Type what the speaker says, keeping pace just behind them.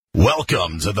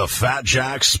Welcome to the Fat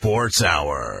Jack Sports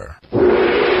Hour. What's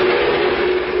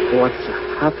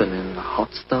happening, the hot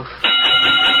stuff?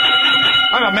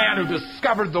 I'm a man who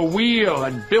discovered the wheel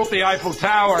and built the Eiffel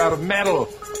Tower out of metal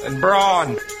and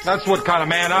brawn. That's what kind of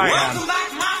man I am. Welcome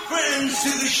back, my friends, to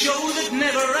the show that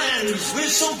never ends. We're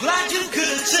so glad you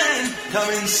could attend.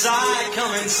 Come inside,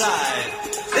 come inside.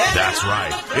 That's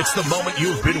right. It's the moment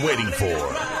you've been waiting for.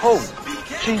 Oh,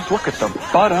 geez, look at the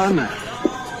butt on that.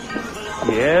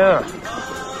 Yeah.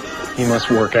 He must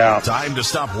work out. Time to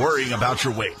stop worrying about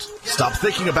your weight. Stop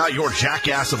thinking about your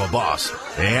jackass of a boss.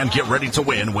 And get ready to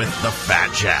win with the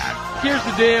Fat Jack. Here's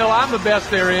the deal. I'm the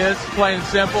best there is, plain and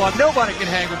simple. Nobody can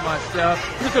hang with my stuff.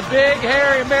 Just a big,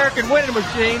 hairy American winning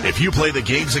machine. If you play the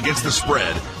games against the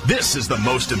spread, this is the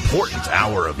most important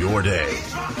hour of your day.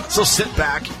 So sit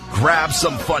back, grab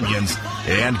some Funyuns,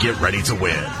 and get ready to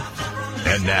win.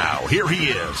 And now, here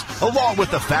he is, along with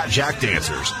the Fat Jack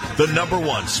Dancers, the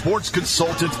 #1 sports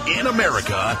consultant in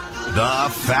America,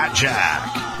 the Fat Jack.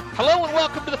 Hello and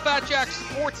welcome to the Fat Jack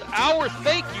Sports Hour.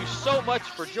 Thank you so much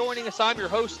for joining us. I'm your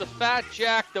host, the Fat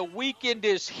Jack. The weekend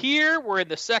is here. We're in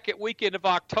the second weekend of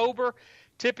October.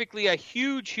 Typically a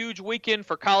huge weekend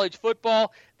for college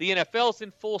football. The NFL's in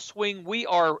full swing. We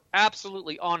are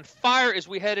absolutely on fire as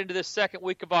we head into this second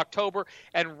week of October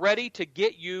and ready to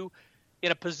get you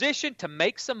in a position to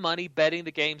make some money betting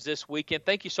the games this weekend.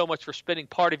 Thank you so much for spending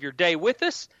part of your day with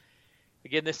us.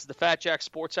 Again, this is the Fat Jack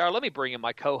Sports Hour. Let me bring in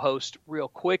my co-host real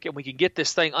quick, and we can get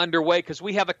this thing underway because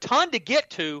we have a ton to get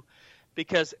to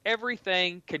because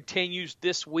everything continues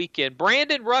this weekend.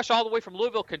 Brandon Rush, all the way from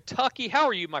Louisville, Kentucky. How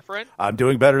are you, my friend? I'm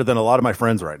doing better than a lot of my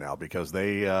friends right now because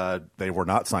they were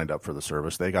not signed up for the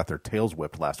service. They got their tails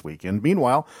whipped last weekend.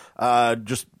 Meanwhile, I'm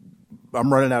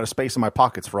running out of space in my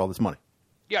pockets for all this money.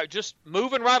 Yeah, just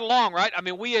moving right along, right? I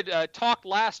mean, we had talked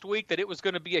last week that it was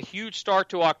going to be a huge start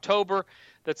to October,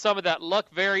 that some of that luck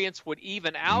variance would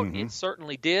even out. Mm-hmm. It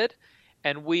certainly did.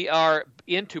 And we are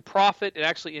into profit and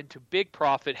actually into big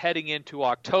profit heading into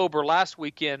October. Last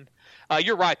weekend,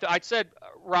 you're right. I said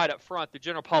right up front the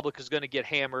general public is going to get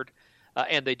hammered,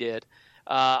 and they did.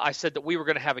 I said that we were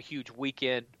going to have a huge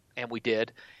weekend, and we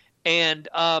did. And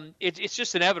it's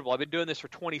just inevitable. I've been doing this for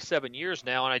 27 years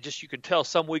now, and you can tell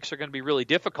some weeks are going to be really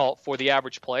difficult for the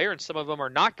average player, and some of them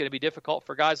are not going to be difficult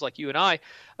for guys like you and I,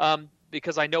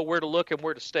 because I know where to look and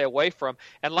where to stay away from.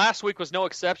 And last week was no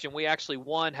exception. We actually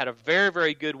won, had a very,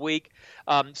 very good week.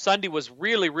 Sunday was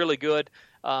really, really good,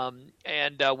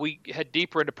 and we had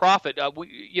deeper into profit.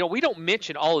 We don't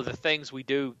mention all of the things we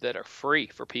do that are free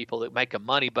for people that make them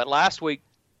money, but last week,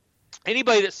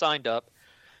 anybody that signed up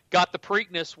got the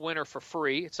Preakness winner for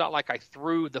free. It's not like I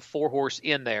threw the 4-horse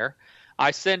in there.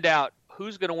 I send out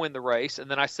who's going to win the race, and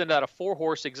then I send out a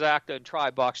 4-horse exacta and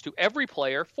try box to every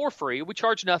player for free. We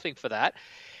charge nothing for that.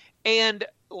 And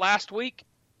last week,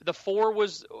 the 4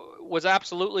 was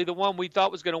absolutely the one we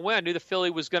thought was going to win. I knew the filly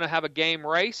was going to have a game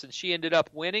race, and she ended up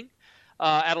winning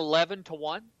at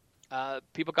 11-1.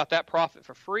 People got that profit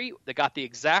for free. They got the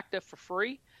exacta for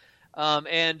free.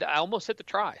 And I almost hit the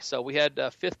try. So we had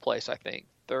 5th place, I think.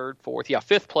 3rd, 4th,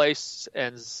 5th place,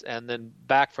 and then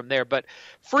back from there. But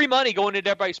free money going into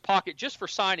everybody's pocket just for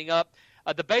signing up.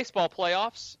 The baseball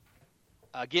playoffs,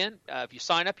 again, if you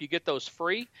sign up, you get those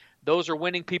free. Those are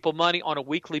winning people money on a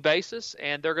weekly basis,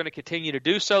 and they're going to continue to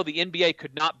do so. The NBA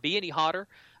could not be any hotter.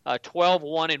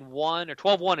 12-1-1 or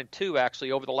 12-1-2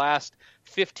 actually over the last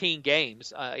 15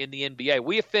 games in the NBA.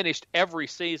 We have finished every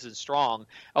season strong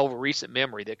over recent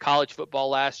memory. The college football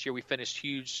last year we finished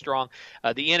huge strong.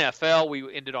 The NFL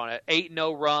we ended on an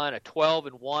 8-0 run, a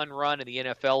 12-1 run in the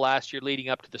NFL last year leading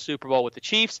up to the Super Bowl with the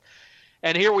Chiefs.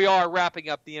 And here we are wrapping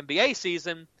up the NBA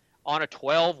season on a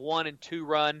 12-1-2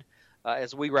 run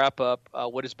as we wrap up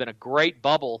what has been a great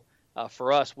bubble.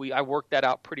 For us, I worked that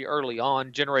out pretty early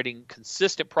on, generating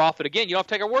consistent profit. Again, you don't have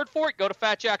to take our word for it. Go to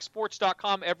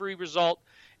fatjacksports.com. Every result,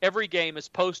 every game is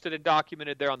posted and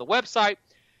documented there on the website.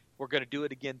 We're going to do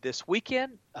it again this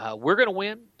weekend. We're going to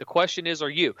win. The question is, are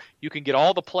you? You can get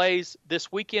all the plays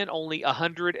this weekend, only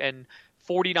 $149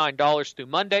 through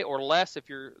Monday or less if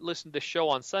you're listening to this show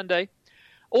on Sunday.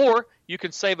 Or you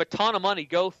can save a ton of money,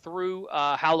 go through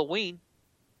Halloween,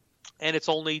 and it's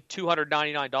only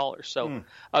 $299. So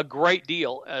a great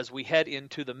deal as we head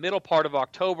into the middle part of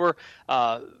October.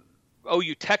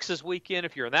 OU Texas weekend,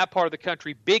 if you're in that part of the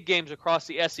country, big games across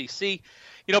the SEC.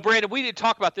 You know, Brandon, we didn't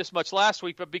talk about this much last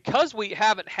week, but because we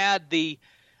haven't had the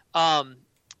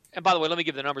and by the way, let me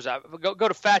give the numbers out. Go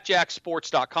to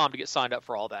fatjacksports.com to get signed up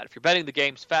for all that. If you're betting the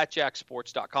games,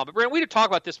 fatjacksports.com. But Brandon, we didn't talk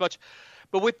about this much,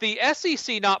 but with the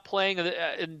SEC not playing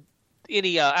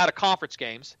any out of conference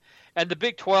games, and the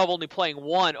Big 12 only playing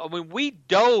one. I mean, we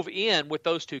dove in with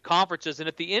those two conferences, and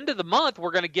at the end of the month,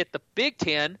 we're going to get the Big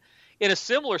 10 in a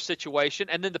similar situation,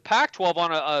 and then the Pac-12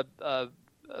 on a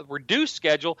reduced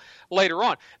schedule later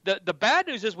on. The bad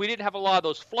news is we didn't have a lot of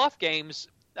those fluff games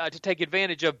to take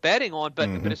advantage of betting on, but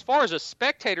as far as a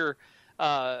spectator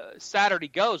Saturday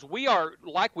goes, we are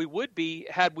like we would be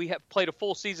had we have played a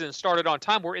full season and started on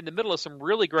time. We're in the middle of some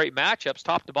really great matchups,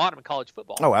 top to bottom in college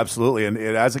football. Oh, absolutely. And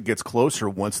as it gets closer,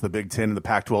 once the Big Ten and the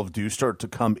Pac-12 do start to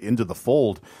come into the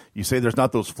fold, you say there's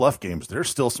not those fluff games. There's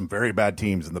still some very bad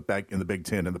teams in the Big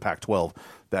Ten and the Pac-12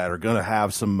 that are going to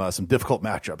have some difficult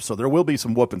matchups. So there will be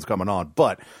some whoopings coming on.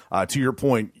 But to your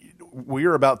point, we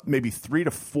are about maybe 3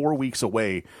 to 4 weeks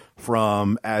away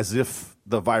from as if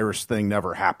the virus thing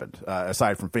never happened,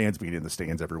 aside from fans being in the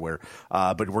stands everywhere.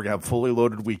 But we're going to have fully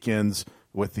loaded weekends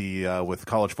with with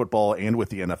college football and with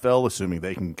the NFL, assuming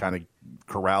they can kind of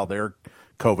corral their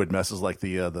COVID messes like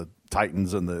the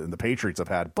Titans and the Patriots have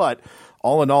had. But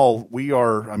all in all,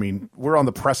 we're on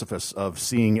the precipice of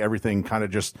seeing everything kind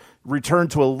of just return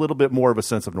to a little bit more of a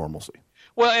sense of normalcy.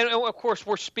 Well, and of course,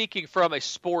 we're speaking from a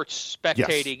sports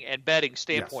spectating and betting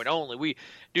standpoint only. We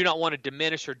do not want to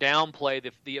diminish or downplay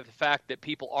the fact that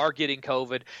people are getting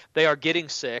COVID, they are getting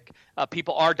sick,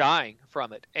 people are dying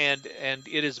from it, and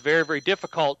it is very, very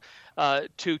difficult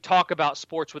to talk about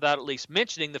sports without at least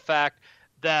mentioning the fact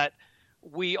that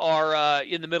we are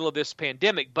in the middle of this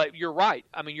pandemic. But you're right.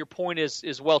 I mean, your point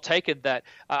is well taken that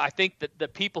I think that the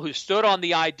people who stood on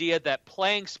the idea that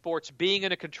playing sports, being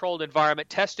in a controlled environment,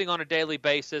 testing on a daily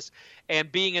basis,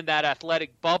 and being in that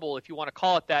athletic bubble, if you want to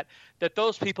call it that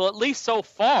those people, at least so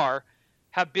far,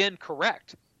 have been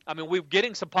correct. I mean, we're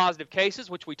getting some positive cases,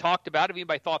 which we talked about. If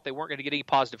anybody thought they weren't going to get any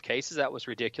positive cases, that was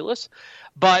ridiculous.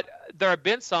 But there have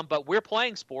been some, but we're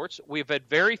playing sports. We've had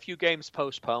very few games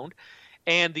postponed.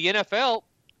 And the NFL,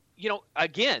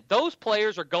 again, those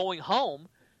players are going home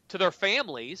to their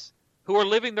families who are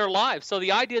living their lives. So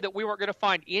the idea that we weren't going to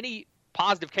find any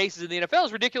positive cases in the NFL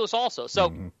is ridiculous also.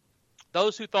 So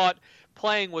those who thought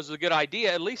playing was a good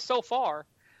idea, at least so far,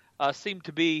 seem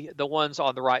to be the ones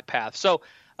on the right path. So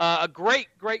a great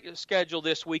schedule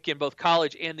this week in both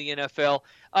college and the NFL.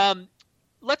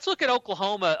 Let's look at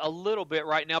Oklahoma a little bit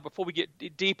right now before we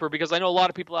get deeper, because I know a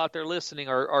lot of people out there listening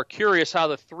are curious how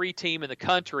the 3 team in the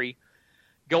country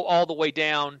go all the way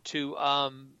down to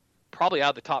probably out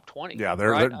of the top 20. Yeah,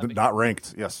 they're not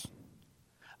ranked, yes.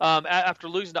 After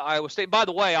losing to Iowa State. By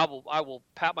the way, I will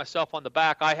pat myself on the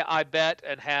back. I bet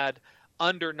and had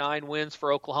under 9 wins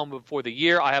for Oklahoma before the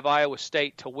year. I have Iowa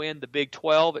State to win the Big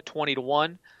 12 at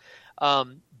 20-1.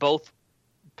 Both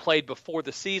played before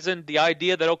the season. The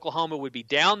idea that Oklahoma would be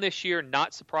down this year,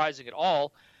 not surprising at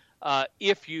all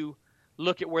if you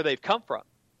look at where they've come from.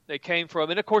 They came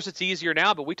from, and of course it's easier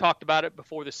now, but we talked about it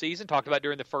before the season, talked about it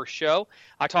during the first show.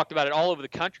 I talked about it all over the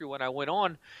country when I went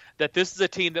on, that this is a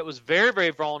team that was very,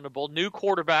 very vulnerable, new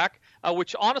quarterback,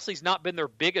 which honestly has not been their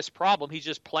biggest problem. He's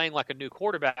just playing like a new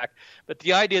quarterback. But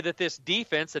the idea that this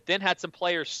defense that then had some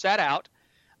players set out,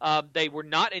 they were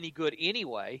not any good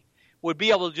anyway, would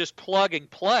be able to just plug and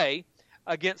play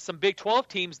against some Big 12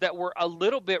 teams that were a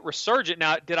little bit resurgent.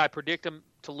 Now, did I predict them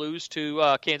to lose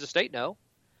to Kansas State? No.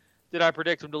 Did I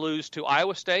predict them to lose to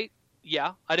Iowa State?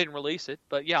 Yeah, I didn't release it,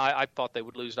 but yeah, I thought they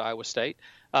would lose to Iowa State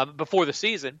before the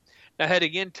season. Now,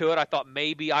 heading into it, I thought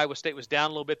maybe Iowa State was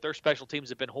down a little bit. Their special teams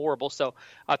have been horrible, so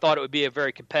I thought it would be a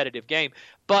very competitive game.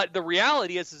 But the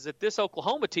reality is that this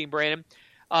Oklahoma team, Brandon,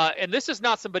 and this is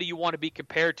not somebody you want to be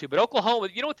compared to, but Oklahoma,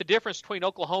 you know what the difference between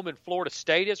Oklahoma and Florida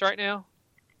State is right now?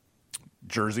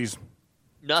 Jerseys.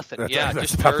 Nothing.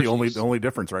 That's about the only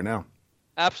difference right now.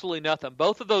 Absolutely nothing.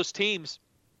 Both of those teams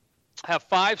have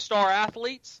 5-star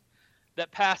athletes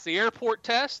that pass the airport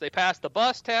test. They pass the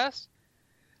bus test.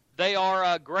 They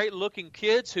are great-looking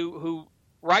kids who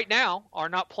right now are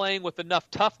not playing with enough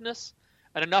toughness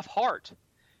and enough heart.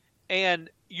 And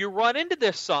you run into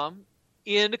this some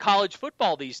in college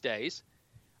football these days.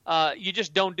 You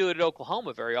just don't do it at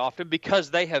Oklahoma very often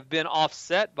because they have been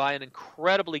offset by an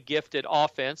incredibly gifted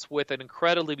offense with an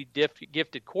incredibly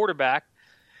gifted quarterback,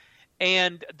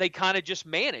 and they kind of just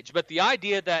manage. But the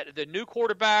idea that the new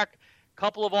quarterback, a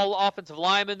couple of all offensive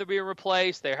linemen are being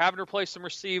replaced, they're having to replace some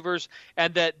receivers,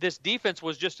 and that this defense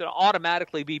was just to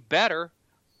automatically be better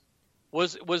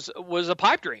was a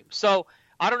pipe dream. So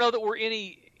I don't know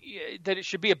that that it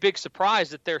should be a big surprise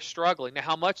that they're struggling. Now,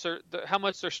 how much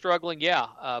they're struggling,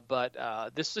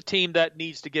 but this is a team that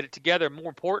needs to get it together. More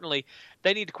importantly,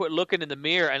 they need to quit looking in the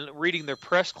mirror and reading their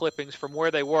press clippings from where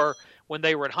they were when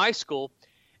they were in high school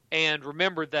And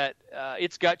remember that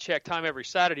it's gut check time every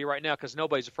Saturday right now because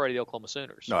nobody's afraid of the Oklahoma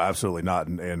Sooners. No, absolutely not.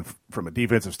 And from a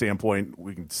defensive standpoint,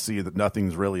 we can see that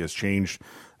nothing's really has changed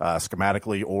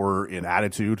schematically or in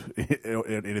attitude,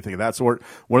 anything of that sort.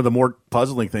 One of the more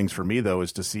puzzling things for me, though,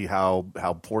 is to see how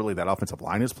poorly that offensive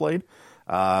line is played.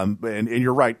 And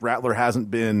you're right, Rattler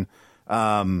hasn't been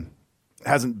great.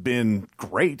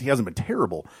 He hasn't been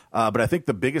terrible. But I think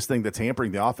the biggest thing that's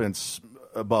hampering the offense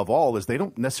above all is they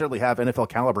don't necessarily have NFL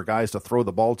caliber guys to throw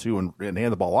the ball to and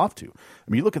hand the ball off to. I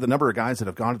mean, you look at the number of guys that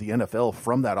have gone to the NFL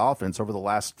from that offense over the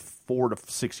last 4 to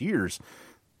 6 years.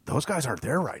 Those guys aren't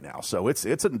there right now. So it's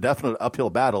a definite uphill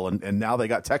battle. And now they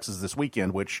got Texas this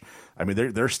weekend, which, I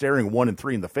mean, they're staring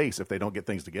 1-3 in the face if they don't get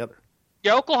things together.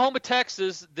 Yeah, Oklahoma,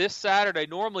 Texas this Saturday,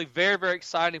 normally very, very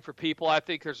exciting for people. I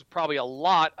think there's probably a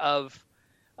lot of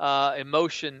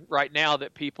emotion right now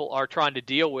that people are trying to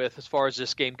deal with as far as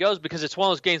this game goes, because it's one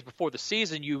of those games before the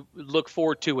season you look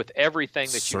forward to with everything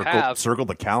that you have. Circle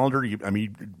the calendar. You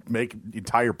make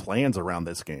entire plans around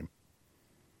this game.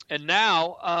 And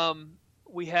now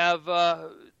we have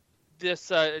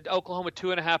this Oklahoma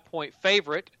 2.5-point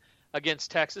favorite against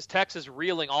Texas. Texas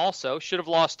reeling also. Should have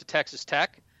lost to Texas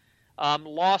Tech.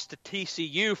 Lost to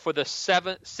TCU for the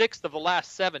sixth of the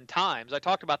last 7 times. I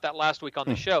talked about that last week on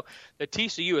the show, that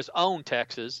TCU has owned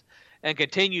Texas and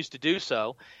continues to do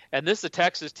so. And this is a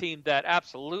Texas team that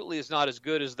absolutely is not as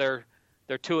good as their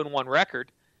 2-1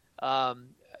 record.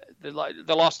 They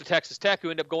lost to Texas Tech,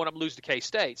 who ended up going up and losing to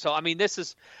K-State. So, I mean, this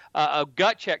is a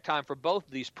gut check time for both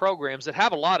of these programs that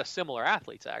have a lot of similar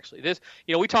athletes, actually.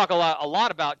 We talk a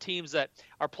lot about teams that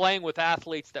are playing with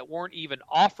athletes that weren't even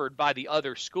offered by the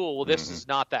other school. Well, this is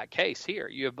not that case here.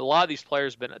 You have a lot of these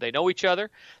players, they know each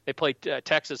other. They play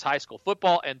Texas high school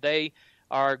football, and they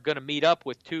are going to meet up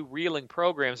with 2 reeling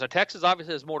programs. Now, Texas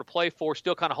obviously has more to play for,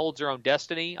 still kind of holds their own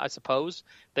destiny, I suppose.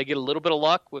 They get a little bit of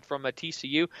luck from a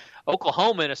TCU.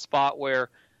 Oklahoma in a spot where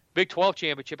Big 12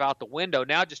 championship out the window,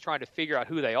 now just trying to figure out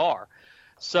who they are.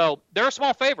 So they're a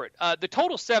small favorite. The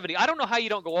total 70. I don't know how you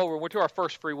don't go over. We're to our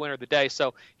first free winner of the day,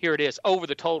 so here it is, over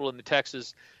the total in the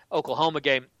Texas-Oklahoma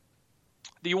game.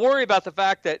 Do you worry about the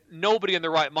fact that nobody in their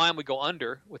right mind would go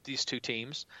under with these 2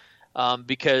 teams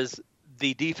because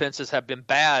the defenses have been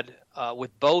bad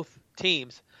with both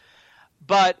teams?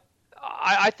 But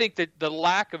I think that the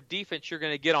lack of defense you're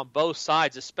going to get on both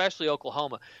sides, especially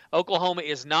Oklahoma. Oklahoma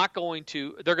is not going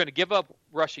to – they're going to give up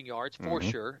rushing yards for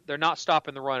sure. They're not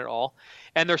stopping the run at all.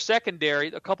 And their secondary,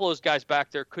 a couple of those guys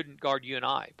back there couldn't guard you and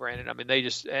I, Brandon. I mean, they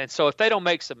just – and so if they don't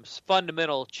make some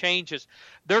fundamental changes,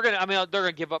 they're going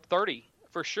to give up 30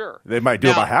 for sure. They might do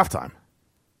it by halftime.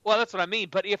 Well, that's what I mean.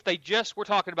 But if they we're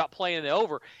talking about playing the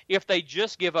over. If they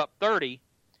just give up 30,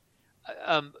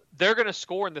 they're going to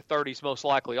score in the 30s most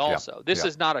likely also. Yeah. This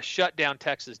is not a shutdown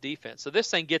Texas defense. So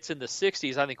this thing gets in the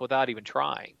 60s, I think, without even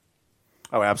trying.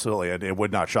 Oh, absolutely. It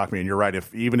would not shock me. And you're right.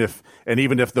 Even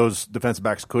if those defensive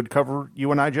backs could cover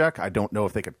you and I, Jack, I don't know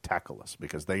if they could tackle us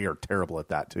because they are terrible at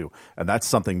that too. And that's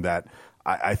something that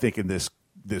I think in this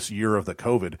year of the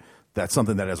COVID, that's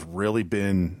something that has really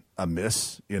been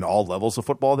amiss in all levels of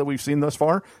football that we've seen thus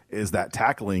far, is that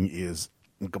tackling is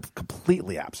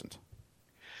completely absent.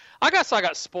 I guess I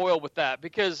got spoiled with that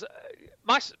because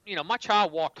my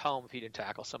child walked home if he didn't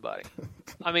tackle somebody.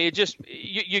 I mean, it just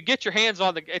you get your hands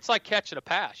on it's like catching a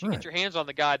pass. You get your hands on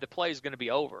the guy, the play is going to be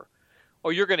over,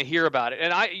 or you're going to hear about it.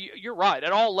 And you're right.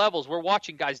 At all levels, we're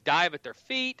watching guys dive at their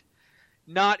feet,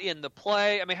 not in the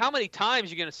play. I mean, how many times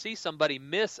are you going to see somebody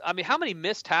miss? I mean, how many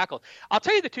missed tackles? I'll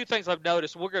tell you the 2 things I've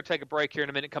noticed. We're going to take a break here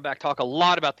in a minute and come back talk a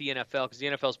lot about the NFL because the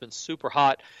NFL has been super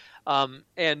hot.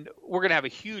 And we're going to have a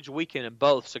huge weekend in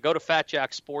both. So go to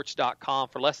FatJackSports.com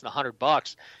for less than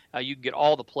 $100. You can get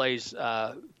all the plays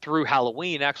through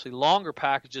Halloween. Actually, longer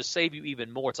packages save you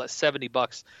even more. It's like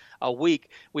 $70 a week.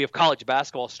 We have college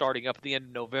basketball starting up at the end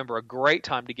of November. A great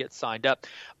time to get signed up.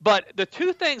 But the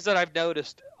 2 things that I've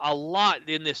noticed a lot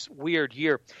in this weird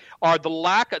year are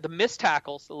the missed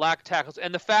tackles, the lack of tackles,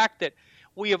 and the fact that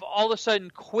we have all of a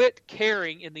sudden quit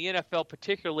caring in the NFL,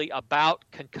 particularly about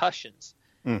concussions.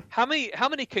 How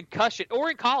many concussion,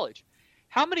 or in college,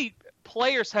 how many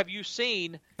players have you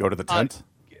seen go to the tent?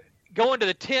 Go into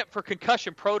the tent for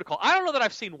concussion protocol? I don't know that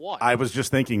I've seen one. I was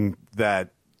just thinking that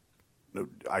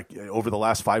over the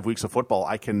last 5 weeks of football,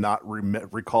 I cannot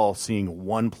recall seeing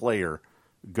one player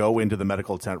go into the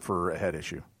medical tent for a head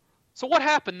issue. So what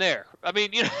happened there? I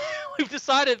mean, we've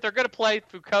decided if they're going to play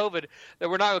through COVID that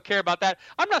we're not going to care about that.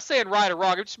 I'm not saying right or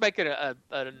wrong. I'm just making an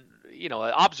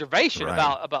observation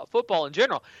about football in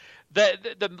general.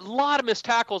 The lot of missed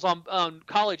tackles on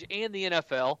college and the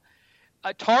NFL.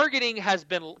 Targeting has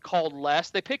been called less.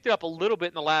 They picked it up a little bit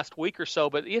in the last week or so,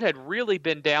 but it had really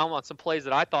been down on some plays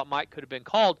that I thought could have been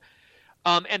called.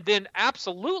 And then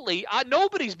absolutely,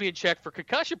 nobody's being checked for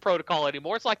concussion protocol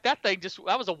anymore. It's like that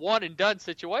was a one and done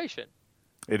situation.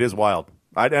 It is wild.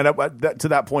 To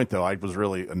that point, though, I was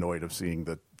really annoyed of seeing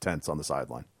the tents on the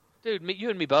sideline. Dude, you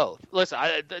and me both. Listen,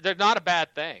 they're not a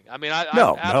bad thing. I mean, I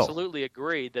absolutely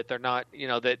agree that they're not,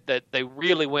 that they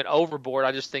really went overboard.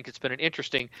 I just think it's been an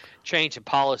interesting change in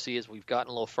policy as we've gotten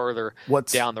a little further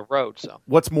down the road. So,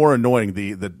 what's more annoying,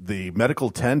 the medical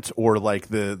tent or like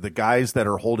the guys that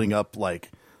are holding up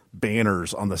like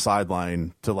banners on the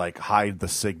sideline to like hide the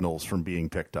signals from being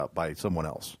picked up by someone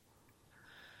else?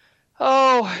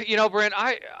 Oh, Brent,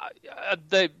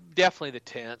 definitely the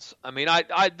tents. I mean,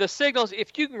 the signals,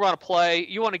 if you can run a play,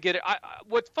 you want to get it.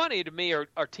 What's funny to me are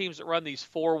teams that run these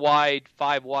 4-wide,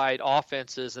 5-wide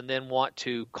offenses and then want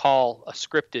to call a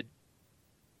scripted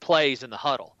plays in the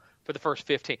huddle for the first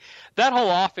 15. That whole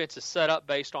offense is set up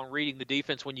based on reading the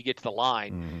defense when you get to the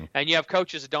line. Mm-hmm. And you have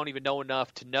coaches that don't even know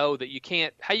enough to know that you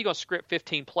can't – how are you going to script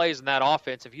 15 plays in that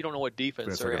offense if you don't know what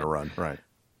defense they're going to run, right.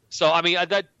 So, I mean,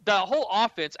 the whole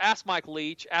offense, ask Mike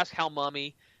Leach, ask Hal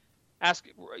Mummy, ask,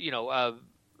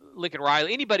 Lincoln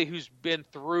Riley, anybody who's been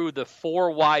through the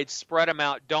 4-wide, spread them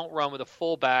out, don't run with a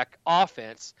fullback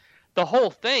offense, the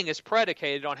whole thing is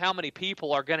predicated on how many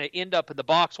people are going to end up in the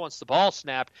box once the ball's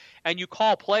snapped, and you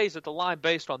call plays at the line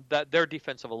based on their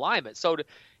defensive alignment. So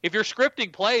if you're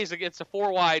scripting plays against a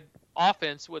 4-wide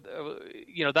offense with,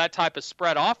 that type of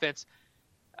spread offense,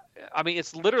 I mean,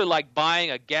 it's literally like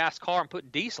buying a gas car and putting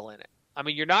diesel in it. I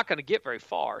mean, you're not going to get very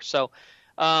far. So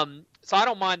I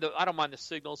don't mind the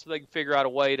signals if they can figure out a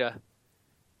way to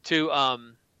get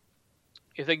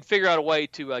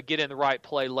in the right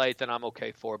play late, then I'm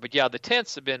okay for it. But yeah, the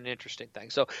tents have been an interesting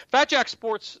thing. So Fat Jack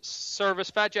Sports Service,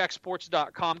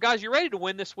 fatjacksports.com. Guys, you ready to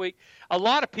win this week? A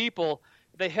lot of people,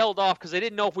 they held off because they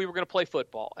didn't know if we were going to play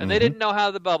football, and they didn't know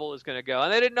how the bubble was going to go,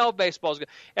 and they didn't know if baseball was going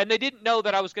to, and they didn't know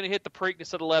that I was going to hit the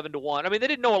Preakness at 11-1. I mean, they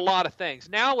didn't know a lot of things.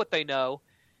 Now what they know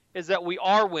is that we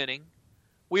are winning.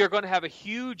 We are going to have a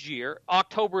huge year.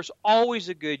 October's always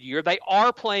a good year. They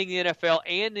are playing the NFL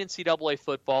and NCAA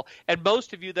football, and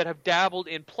most of you that have dabbled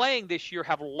in playing this year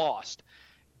have lost.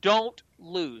 Don't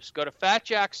lose. Go to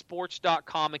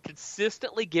fatjacksports.com and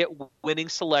consistently get winning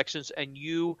selections, and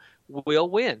you will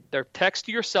win. They're text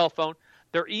to your cell phone.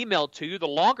 They're emailed to you. The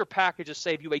longer packages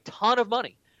save you a ton of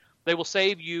money. They will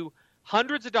save you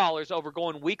hundreds of dollars over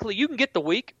going weekly. You can get the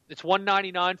week. It's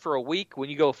 $199 for a week when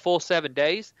you go a full 7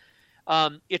 days.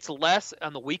 It's less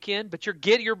on the weekend, but you're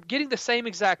getting the same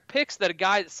exact picks that a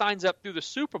guy that signs up through the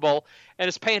Super Bowl and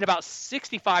is paying about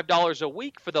 $65 a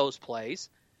week for those plays.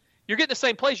 You're getting the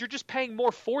same plays. You're just paying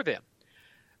more for them.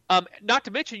 Not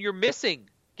to mention you're missing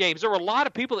games. There were a lot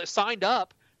of people that signed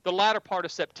up the latter part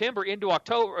of September into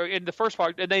October, or in the first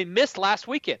part, and they missed last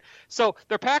weekend. So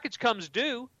their package comes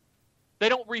due. They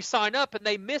don't re-sign up, and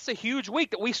they miss a huge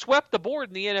week that we swept the board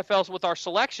in the NFLs with our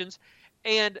selections,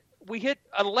 and we hit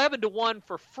 11-1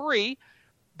 for free.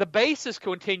 The bases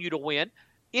continue to win.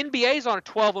 NBA's on a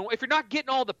 12-1. If you're not getting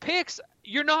all the picks,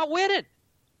 you're not winning,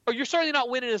 or you're certainly not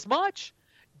winning as much.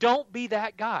 Don't be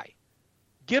that guy.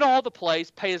 Get all the plays,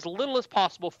 pay as little as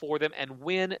possible for them, and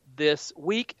win this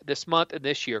week, this month, and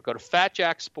this year. Go to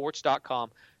fatjacksports.com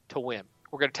to win.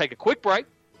 We're going to take a quick break.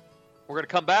 We're going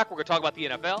to come back. We're going to talk about the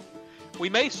NFL. We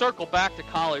may circle back to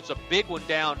college, a big one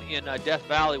down in Death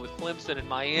Valley with Clemson and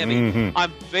Miami. Mm-hmm.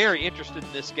 I'm very interested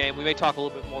in this game. We may talk a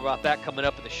little bit more about that coming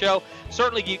up in the show.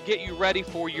 Certainly get you ready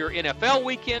for your NFL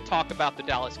weekend, talk about the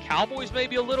Dallas Cowboys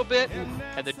maybe a little bit,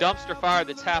 and the dumpster fire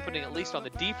that's happening, at least on the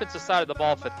defensive side of the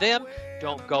ball for them.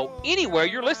 Don't go anywhere.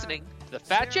 You're listening to the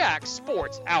Fat Jack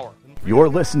Sports Hour. You're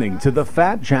listening to the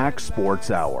Fat Jack Sports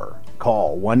Hour.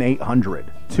 Call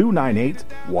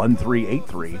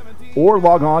 1-800-298-1383 or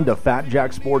log on to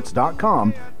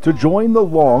fatjacksports.com to join the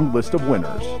long list of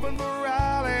winners.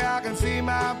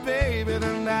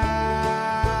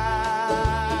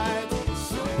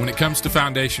 When it comes to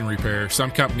foundation repair,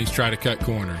 some companies try to cut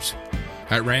corners.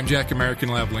 At Ramjack American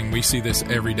Leveling, we see this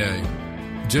every day.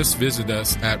 Just visit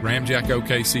us at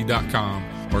ramjackokc.com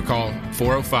or call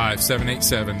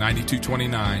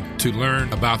 405-787-9229 to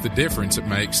learn about the difference it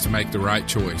makes to make the right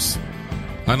choice.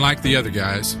 Unlike the other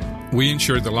guys, we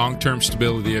ensure the long-term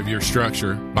stability of your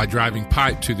structure by driving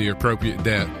pipe to the appropriate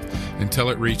depth until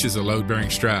it reaches a load-bearing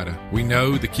strata. We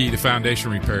know the key to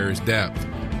foundation repair is depth.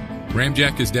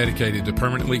 Ramjack is dedicated to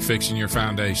permanently fixing your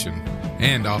foundation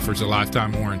and offers a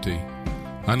lifetime warranty.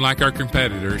 Unlike our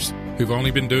competitors, who've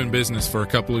only been doing business for a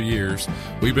couple of years,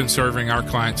 we've been serving our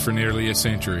clients for nearly a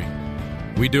century.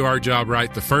 We do our job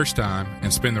right the first time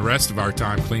and spend the rest of our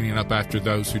time cleaning up after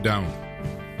those who don't.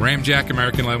 Ramjack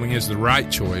American Leveling is the right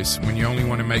choice when you only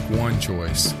want to make one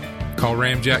choice. Call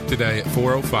Ramjack today at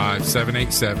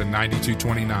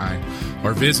 405-787-9229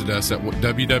 or visit us at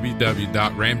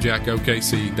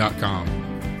www.ramjackokc.com.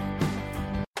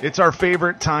 It's our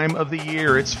favorite time of the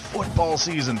year. It's football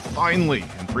season, finally.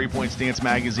 And 3 Point Stance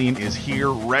Magazine is here,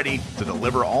 ready to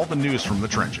deliver all the news from the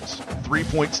trenches. 3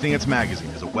 Point Stance Magazine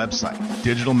is a website,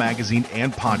 digital magazine,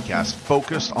 and podcast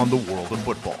focused on the world of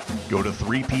football. Go to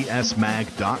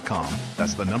 3psmag.com.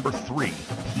 That's the number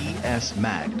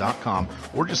 3psmag.com.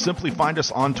 Or just simply find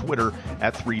us on Twitter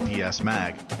at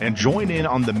 3psmag. And join in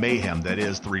on the mayhem that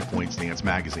is 3 Point Stance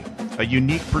Magazine. A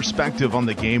unique perspective on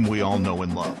the game we all know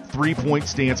and love. 3 Point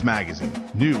Stance Magazine.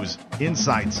 News,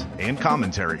 insights, and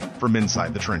commentary from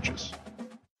inside the trenches.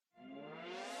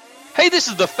 Hey, this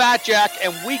is the Fat Jack,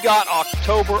 and we got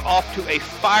October off to a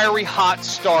fiery hot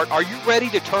start. Are you ready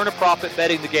to turn a profit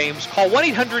betting the games? Call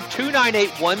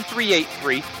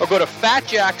 1-800-298-1383 or go to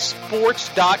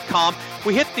fatjacksports.com.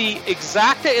 We hit the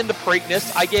exacta in the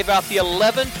Preakness. I gave out the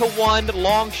 11-1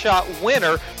 long shot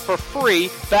winner for free.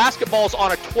 Basketball's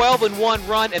on a 12-1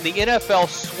 run, and the NFL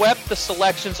swept the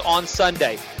selections on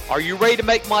Sunday. Are you ready to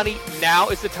make money? Now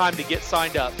is the time to get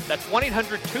signed up. That's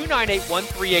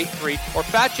 1-800-298-1383 or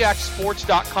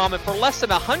fatjacksports.com. And for less than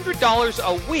 $100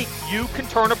 a week, you can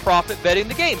turn a profit betting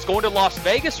the games. Going to Las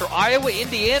Vegas or Iowa,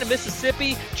 Indiana,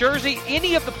 Mississippi, Jersey,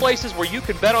 any of the places where you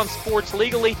can bet on sports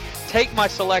legally, take my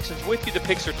selections with you. The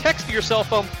picks are text to your cell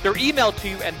phone. They're emailed to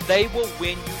you, and they will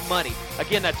win you money.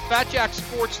 Again, that's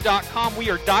fatjacksports.com. We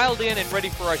are dialed in and ready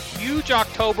for a huge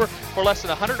October. For less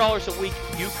than $100 a week,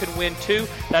 you can win too.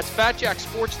 That's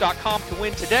fatjacksports.com to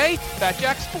win today.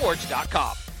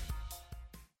 fatjacksports.com.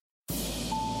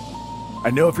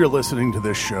 I know if you're listening to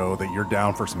this show that you're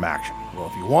down for some action. Well,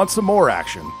 if you want some more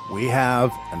action, we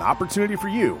have an opportunity for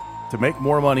you to make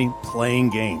more money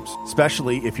playing games,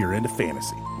 especially if you're into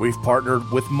fantasy. We've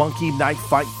partnered with Monkey Knife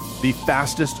Fight, the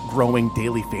fastest growing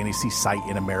daily fantasy site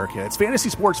in America. It's fantasy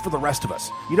sports for the rest of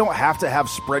us. You don't have to have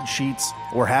spreadsheets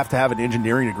or have to have an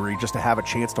engineering degree just to have a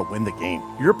chance to win the game.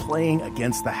 You're playing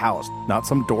against the house, not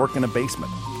some dork in a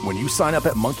basement. When you sign up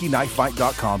at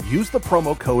monkeyknifefight.com, use the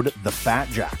promo code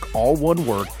TheFatJack, all one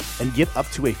word, and get up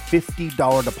to a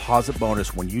 $50 deposit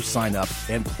bonus when you sign up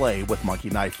and play with Monkey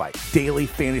Knife Fight. Daily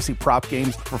fantasy prop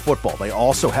games for football. They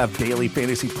also have daily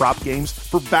fantasy prop games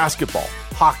for basketball,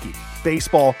 hockey,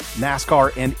 baseball,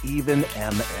 NASCAR, and even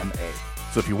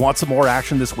MMA. So if you want some more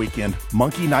action this weekend,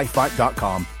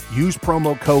 monkeyknifefight.com. Use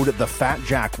promo code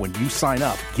TheFatJack when you sign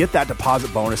up. Get that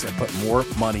deposit bonus and put more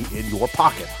money in your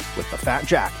pocket with The Fat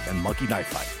Jack and Monkey Knife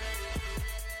Fight.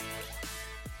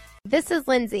 This is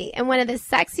Lindsay, and one of the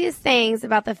sexiest things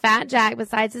about the Fat Jack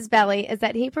besides his belly is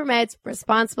that he promotes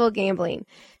responsible gambling.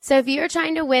 So if you're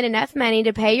trying to win enough money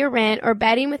to pay your rent or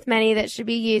betting with money that should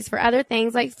be used for other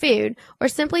things like food, or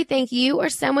simply think you or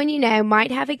someone you know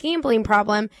might have a gambling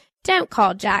problem, don't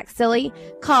call Jack silly.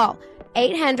 Call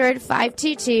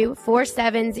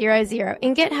 800-522-4700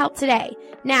 and get help today.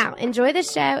 Now, enjoy the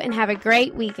show and have a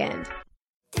great weekend.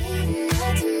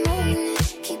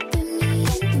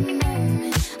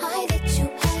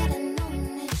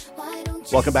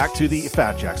 Welcome back to the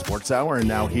Fat Jack Sports Hour, and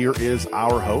now here is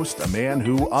our host, a man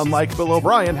who, unlike Bill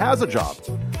O'Brien, has a job.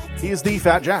 He is the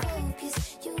Fat Jack.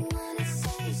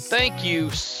 Thank you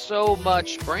so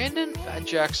much, Brandon. Fat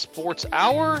Jack Sports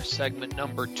Hour, segment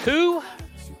number 2.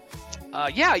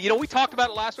 We talked about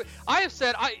it last week. I have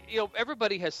said,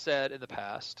 everybody has said in the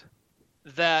past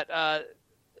that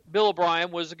Bill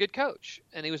O'Brien was a good coach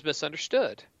and he was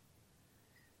misunderstood.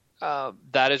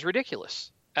 That is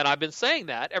ridiculous. And I've been saying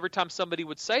that every time somebody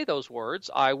would say those words,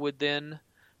 I would then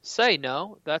say,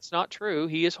 no, that's not true.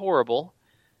 He is horrible.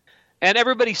 And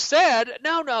everybody said,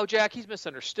 no, Jack, he's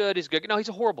misunderstood. He's good. No, he's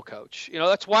a horrible coach.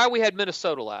 That's why we had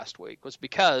Minnesota last week, was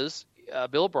because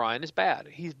Bill O'Brien is bad.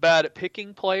 He's bad at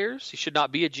picking players. He should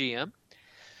not be a GM.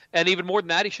 And even more than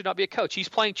that, he should not be a coach. He's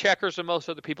playing checkers and most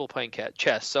other people playing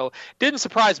chess. So it didn't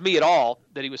surprise me at all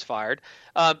that he was fired.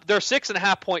 They're a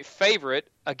 6.5-point favorite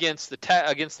against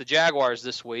the Jaguars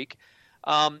this week.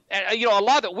 A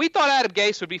lot of it, we thought Adam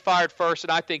Gase would be fired first,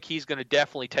 and I think he's going to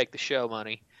definitely take the show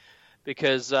money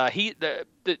because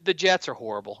the Jets are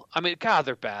horrible. I mean, God,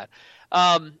 they're bad.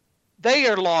 They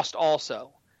are lost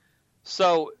also.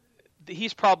 So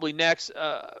he's probably next.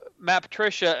 Matt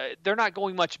Patricia, they're not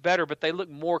going much better, but they look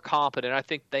more competent. I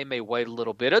think they may wait a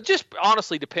little bit. It'll just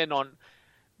honestly depend on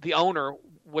the owner,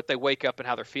 what they wake up and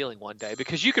how they're feeling one day,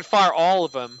 because you could fire all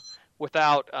of them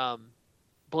without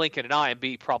blinking an eye and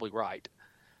be probably right.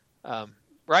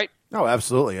 right? No,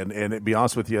 absolutely. And to be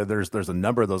honest with you, there's a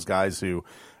number of those guys who,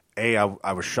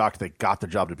 I was shocked they got the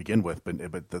job to begin with,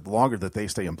 but the longer that they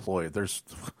stay employed,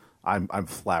 I'm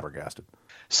flabbergasted.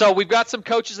 So we've got some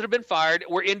coaches that have been fired.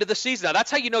 We're into the season now.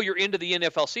 That's how you know you're into the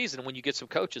NFL season, when you get some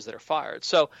coaches that are fired.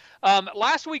 So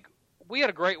last week we had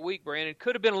a great week, Brandon.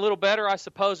 Could have been a little better, I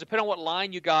suppose, depending on what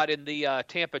line you got in the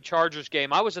Tampa Chargers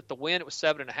game. I was at the win; it was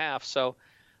 7.5, so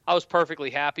I was perfectly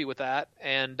happy with that.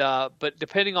 And but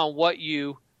depending on what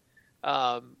you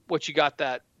got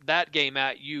that game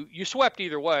at, you swept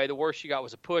either way. The worst you got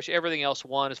was a push. Everything else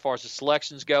won as far as the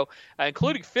selections go,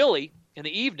 including Philly in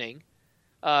the evening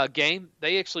game.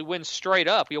 They actually win straight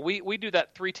up. We do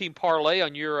that 3-team parlay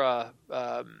on your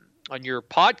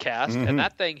podcast, and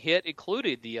that thing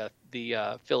included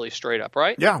the Philly straight up,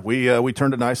 right? Yeah, we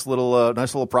turned a nice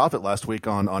little profit last week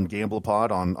on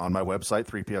GamblePod on my website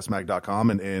 3psmag.com,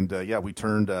 and we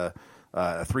turned a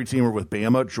 3-teamer with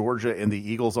Bama, Georgia, and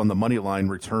the Eagles on the money line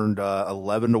returned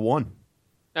 11-1.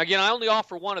 Now, again, I only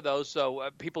offer one of those, so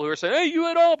people who are saying, hey, you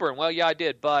had Auburn. Well, yeah, I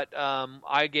did, but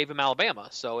I gave him Alabama,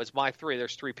 so it's my 3.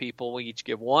 There's 3 people. We each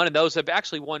give one, and those have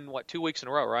actually won, 2 weeks in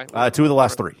a row, right? 2 of the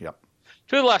last 3, yep.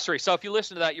 2 of the last 3. So if you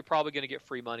listen to that, you're probably going to get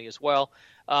free money as well.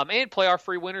 And play our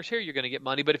free winners here, you're going to get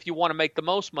money. But if you want to make the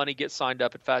most money, get signed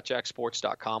up at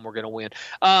FatJackSports.com. We're going to win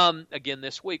again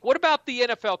this week. What about the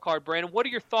NFL card, Brandon? What are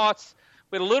your thoughts?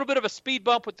 We had a little bit of a speed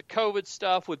bump with the COVID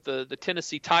stuff with the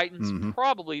Tennessee Titans,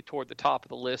 probably toward the top of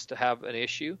the list to have an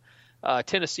issue.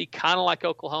 Tennessee, kind of like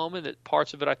Oklahoma, that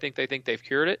parts of it I think they've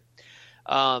cured it.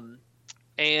 But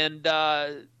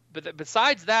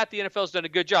besides that, the NFL's done a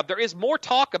good job. There is more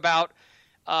talk about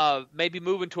maybe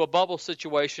moving to a bubble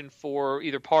situation for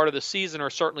either part of the season or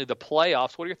certainly the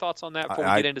playoffs. What are your thoughts on that before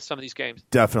we get into some of these games?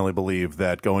 Definitely believe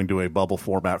that going to a bubble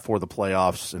format for the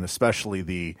playoffs, and especially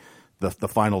the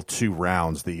final 2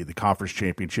 rounds, the conference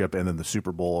championship and then the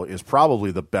Super Bowl, is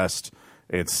probably the best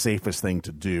and safest thing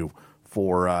to do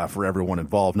for everyone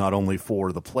involved, not only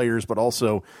for the players, but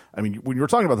also, I mean, when you're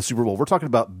talking about the Super Bowl, we're talking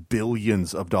about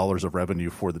billions of dollars of revenue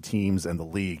for the teams and the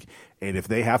league. And if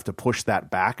they have to push that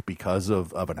back because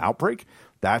of an outbreak,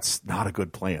 that's not a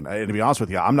good plan. And to be honest with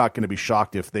you, I'm not going to be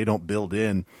shocked if they don't build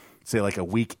in, say, like a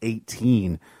week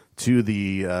 18 to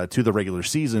the regular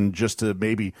season, just to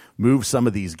maybe move some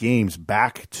of these games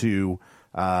back to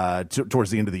towards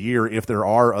the end of the year if there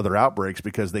are other outbreaks,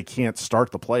 because they can't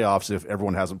start the playoffs if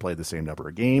everyone hasn't played the same number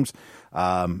of games.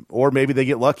 Or maybe they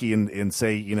get lucky and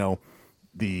say,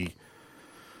 the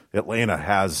Atlanta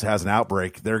has an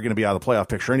outbreak. They're going to be out of the playoff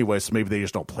picture anyway, so maybe they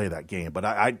just don't play that game. But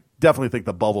I definitely think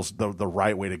the bubble's the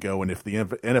right way to go. And if the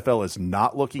NFL is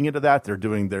not looking into that, they're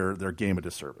doing their game a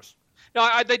disservice. No,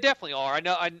 they definitely are.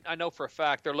 I know for a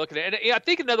fact they're looking at it. And I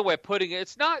think another way of putting it,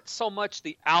 it's not so much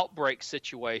the outbreak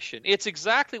situation. It's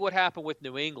exactly what happened with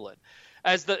New England.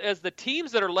 As the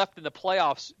teams that are left in the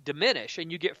playoffs diminish and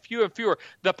you get fewer and fewer,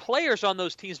 the players on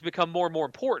those teams become more and more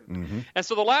important. And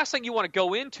so the last thing you want to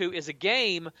go into is a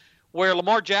game where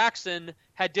Lamar Jackson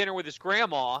had dinner with his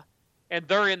grandma and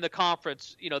they're in the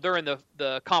conference, they're in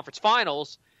the conference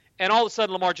finals, and all of a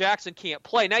sudden Lamar Jackson can't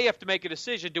play. Now you have to make a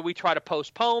decision. Do we try to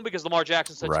postpone because Lamar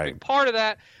Jackson's such a big part of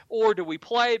that, or do we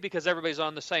play because everybody's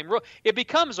on the same road? It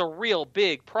becomes a real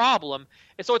big problem.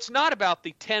 And so it's not about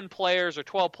the 10 players or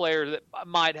 12 players that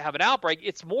might have an outbreak.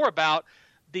 It's more about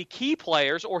the key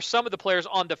players or some of the players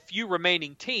on the few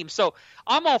remaining teams. So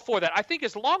I'm all for that. I think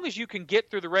as long as you can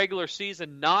get through the regular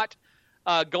season not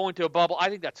going to a bubble, I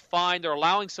think that's fine. They're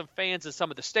allowing some fans in some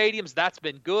of the stadiums. That's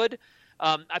been good.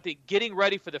 I think getting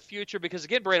ready for the future, because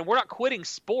again, Brandon, we're not quitting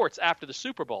sports after the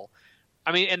Super Bowl.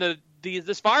 I mean, and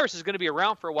this virus is going to be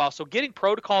around for a while. So getting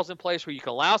protocols in place where you can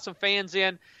allow some fans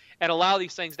in and allow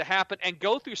these things to happen and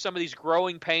go through some of these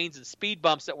growing pains and speed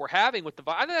bumps that we're having with the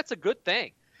virus, I think that's a good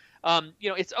thing.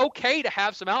 It's okay to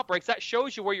have some outbreaks. That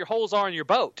shows you where your holes are in your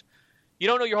boat. You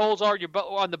don't know your holes are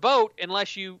on the boat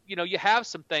unless you have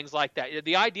some things like that.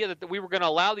 The idea that we were going to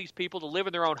allow these people to live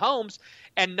in their own homes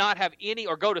and not have any,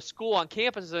 or go to school on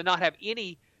campuses and not have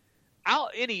any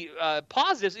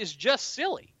positives is just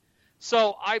silly.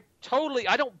 So I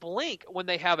don't blink when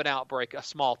they have an outbreak, a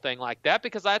small thing like that,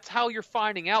 because that's how you're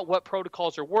finding out what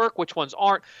protocols are work, which ones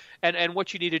aren't, and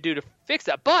what you need to do to fix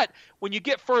that. But when you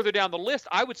get further down the list,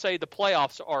 I would say the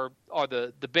playoffs are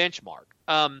the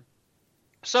benchmark.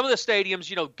 Some of the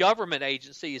stadiums, government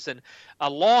agencies and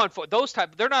law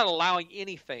enforcement, they're not allowing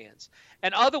any fans.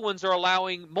 And other ones are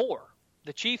allowing more.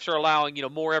 The Chiefs are allowing,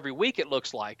 more every week, it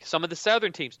looks like. Some of the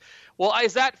Southern teams. Well,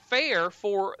 is that fair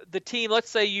for the team?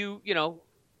 Let's say you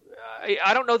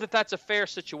I don't know that that's a fair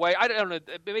situation. I don't know.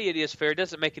 Maybe it is fair. It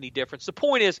doesn't make any difference. The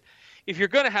point is, if you're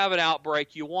going to have an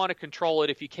outbreak, you want to control it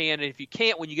if you can. And if you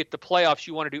can't, when you get to playoffs,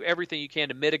 you want to do everything you can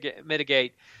to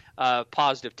mitigate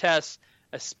positive tests,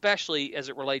 especially as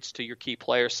it relates to your key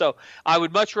players. So I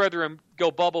would much rather him go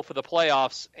bubble for the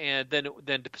playoffs and then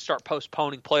to start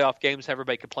postponing playoff games, have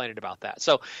everybody complaining about that.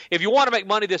 So if you want to make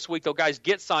money this week, though, guys,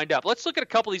 get signed up. Let's look at a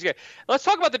couple of these guys. Let's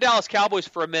talk about the Dallas Cowboys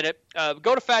for a minute.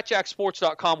 Go to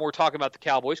fatjacksports.com where we're talking about the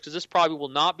Cowboys, because this probably will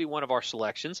not be one of our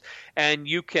selections. And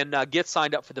you can get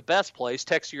signed up for the best plays,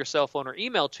 text to your cell phone or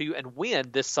email to you, and win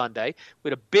this Sunday.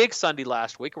 We had a big Sunday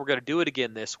last week. We're going to do it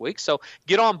again this week. So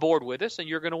get on board with us, and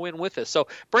you're going to win with us. So,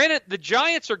 Brandon, the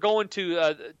Giants are going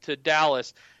to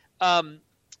Dallas. That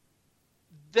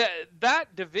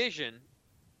division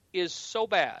is so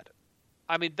bad.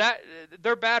 I mean,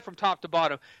 they're bad from top to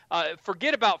bottom.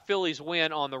 Forget about Philly's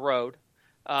win on the road.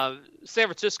 San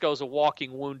Francisco is a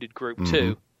walking wounded group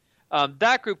too.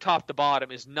 That group top to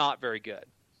bottom is not very good.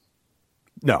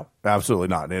 No, absolutely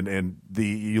not. And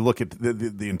you look at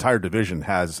the entire division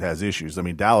has issues. I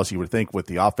mean, Dallas, you would think with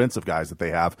the offensive guys that they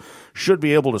have, should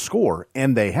be able to score,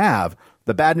 and they have.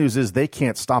 The bad news is they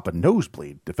can't stop a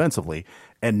nosebleed defensively,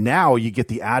 and now you get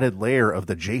the added layer of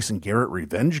the Jason Garrett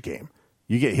revenge game.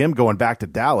 You get him going back to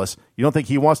Dallas. You don't think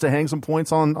he wants to hang some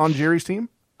points on Jerry's team?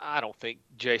 I don't think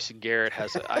Jason Garrett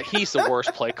has he's the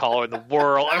worst play caller in the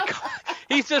world.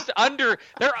 He's just they're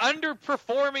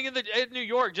underperforming in New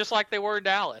York just like they were in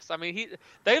Dallas. I mean,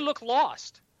 they look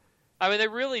lost. I mean, they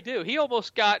really do. He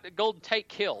almost got Golden Tate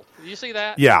killed. Did you see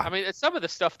that? Yeah. I mean, some of the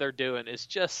stuff they're doing is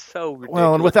just so ridiculous.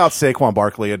 Well, and without Saquon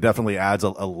Barkley, it definitely adds a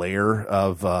layer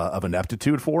of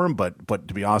ineptitude for him. But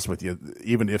to be honest with you,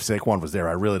 even if Saquon was there,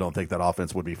 I really don't think that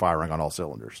offense would be firing on all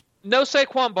cylinders. No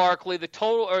Saquon Barkley. The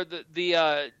total, or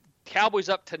the Cowboys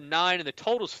up to 9, and the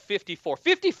total's 54.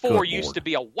 54 used to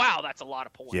be wow, that's a lot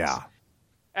of points. Yeah.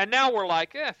 And now we're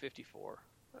like, 54.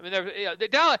 I mean,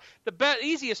 the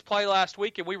easiest play last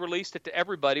week, and we released it to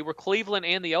everybody, were Cleveland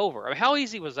and the over. I mean, how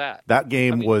easy was that? That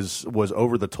game was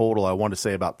over the total, I want to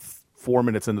say, about 4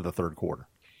 minutes into the third quarter.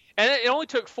 And it only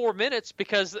took 4 minutes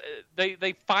because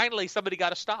they finally, somebody got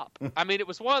to stop. I mean, it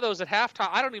was one of those at halftime.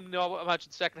 I don't even know how much in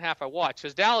the second half I watched,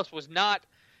 because Dallas was not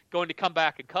going to come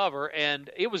back and cover, and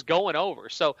it was going over.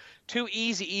 So 2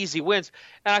 easy wins.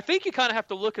 And I think you kind of have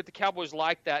to look at the Cowboys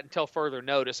like that until further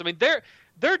notice. I mean,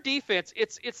 their defense,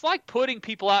 it's like putting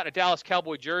people out in a Dallas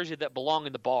Cowboy jersey that belong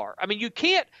in the bar. I mean, you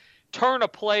can't turn a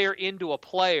player into a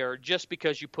player just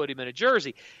because you put him in a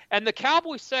jersey. And the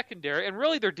Cowboys secondary, and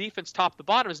really their defense top to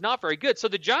bottom, is not very good. So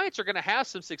the Giants are going to have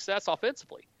some success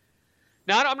offensively.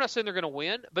 Now, I'm not saying they're going to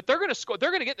win, but they're going to score.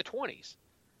 They're going to get in the 20s.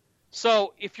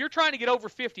 So if you're trying to get over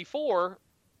 54,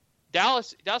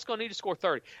 Dallas going to need to score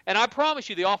 30. And I promise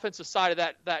you, the offensive side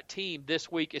of that team this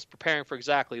week is preparing for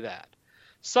exactly that.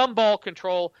 Some ball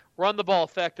control, run the ball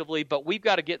effectively, but we've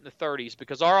got to get in the 30s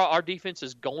because our defense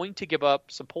is going to give up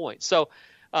some points. So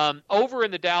over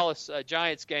in the Dallas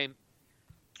Giants game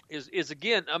is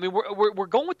again, I mean, we're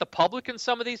going with the public in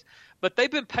some of these, but they've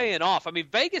been paying off. I mean,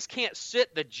 Vegas can't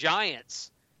sit the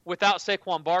Giants without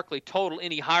Saquon Barkley total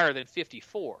any higher than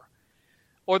 54.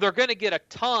 Or they're going to get a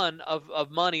ton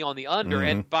of money on the under,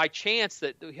 and by chance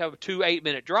that we have 2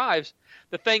 8-minute drives,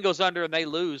 the thing goes under and they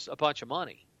lose a bunch of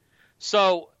money.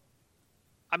 So,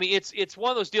 I mean, it's one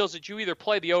of those deals that you either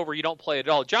play the over or you don't play it at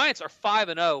all. Giants are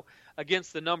 5-0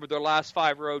 against the number of their last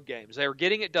 5 road games. They are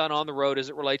getting it done on the road as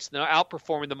it relates to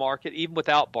outperforming the market, even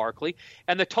without Barkley.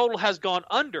 And the total has gone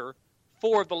under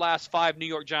 4 of the last 5 New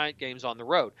York Giant games on the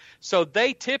road. So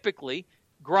they typically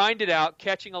grind it out,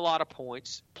 catching a lot of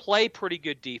points, play pretty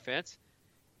good defense,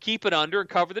 keep it under, and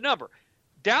cover the number.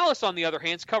 Dallas, on the other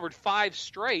hand, has covered 5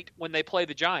 straight when they play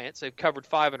the Giants. They've covered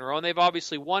 5 in a row, and they've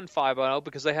obviously won 5-0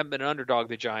 because they haven't been an underdog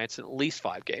the Giants in at least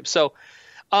 5 games. So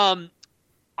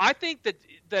I think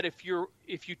that if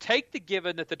you take the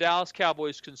given that the Dallas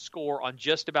Cowboys can score on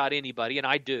just about anybody, and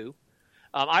I do,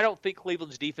 I don't think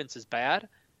Cleveland's defense is bad.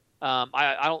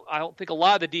 I don't think a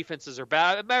lot of the defenses are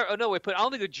bad. I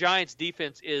don't think the Giants'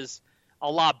 defense is a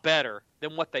lot better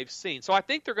than what they've seen. So I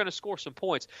think they're going to score some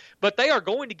points. But they are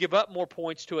going to give up more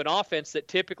points to an offense that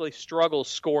typically struggles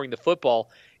scoring the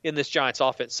football in this Giants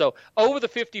offense. So over the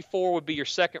 54 would be your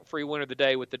second free winner of the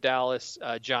day with the Dallas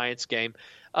Giants game.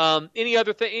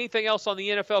 Anything else on the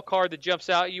NFL card that jumps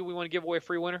out at you we want to give away a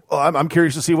free winner? Well, I'm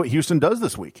curious to see what Houston does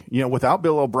this week. You know, without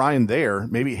Bill O'Brien there,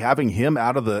 maybe having him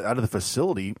out of the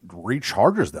facility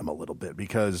recharges them a little bit,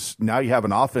 because now you have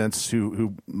an offense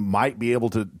who might be able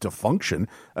to function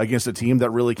against a team that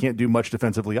really can't do much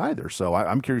defensively either. So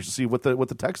I'm curious to see what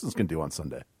the Texans can do on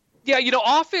Sunday. Yeah,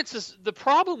 offense is the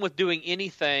problem with doing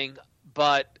anything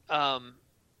but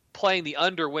playing the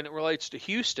under when it relates to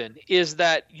Houston is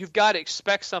that you've got to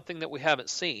expect something that we haven't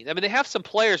seen. I mean, they have some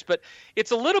players, but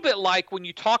it's a little bit like when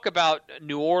you talk about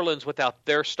New Orleans without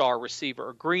their star receiver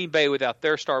or Green Bay without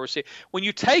their star receiver. When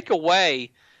you take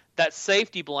away that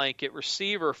safety blanket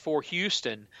receiver for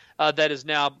Houston that has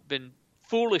now been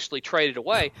foolishly traded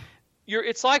away,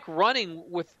 it's like running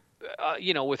with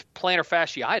with plantar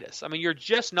fasciitis. I mean, you're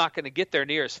just not going to get there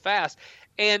near as fast.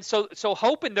 And so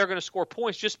hoping they're going to score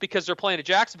points just because they're playing a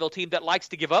Jacksonville team that likes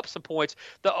to give up some points.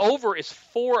 The over is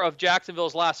 4 of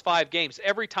Jacksonville's last 5 games.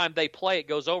 Every time they play, it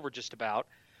goes over just about.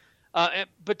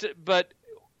 But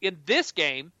in this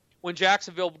game, when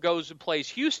Jacksonville goes and plays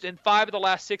Houston, 5 of the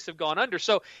last 6 have gone under.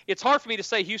 So it's hard for me to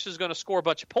say Houston's going to score a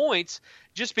bunch of points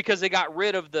just because they got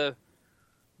rid of the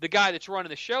guy that's running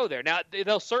the show there. Now,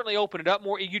 they'll certainly open it up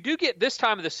more. You do get this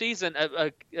time of the season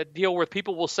a deal where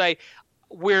people will say,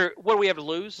 what do we have to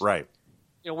lose? Right.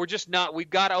 We're just not – we've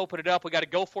got to open it up. We've got to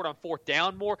go for it on 4th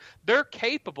down more. They're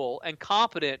capable and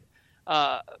competent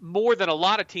more than a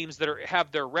lot of teams that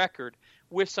have their record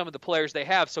with some of the players they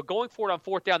have. So going for it on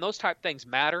 4th down, those type of things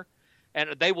matter,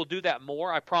 and they will do that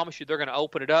more. I promise you they're going to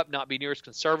open it up, not be near as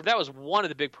conservative. That was one of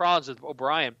the big problems with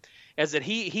O'Brien, is that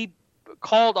he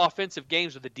called offensive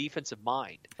games with a defensive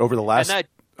mind. Over the last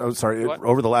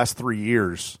over the last 3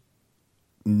 years,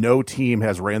 no team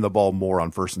has ran the ball more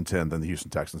on 1st and 10 than the Houston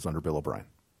Texans under Bill O'Brien.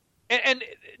 And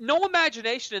no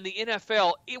imagination in the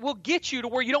NFL, it will get you to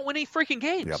where you don't win any freaking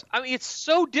games. Yep. I mean, it's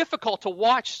so difficult to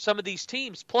watch some of these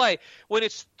teams play when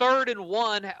it's 3rd and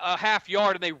 1, a half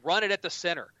yard, and they run it at the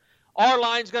center. Our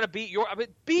line's going to beat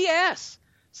BS.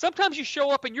 Sometimes you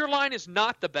show up and your line is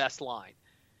not the best line.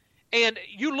 And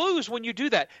you lose when you do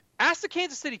that. Ask the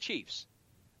Kansas City Chiefs.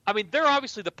 I mean, they're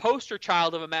obviously the poster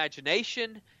child of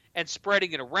imagination and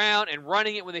spreading it around and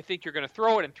running it when they think you're going to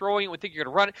throw it and throwing it when they think you're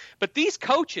going to run it. But these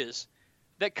coaches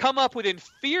that come up with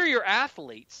inferior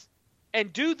athletes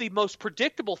and do the most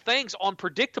predictable things on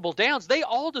predictable downs, they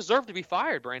all deserve to be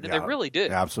fired, Brandon. Yeah, they really do.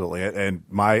 Absolutely. And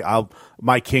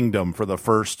my kingdom for the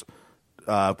first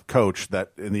coach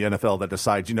that in the NFL that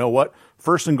decides, you know what,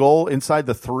 1st and goal inside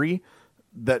the 3,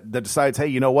 that decides, hey,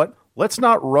 you know what, let's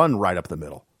not run right up the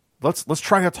middle. Let's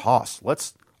try a toss.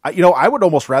 I would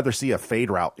almost rather see a fade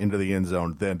route into the end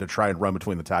zone than to try and run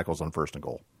between the tackles on 1st and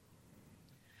goal.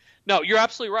 No, you're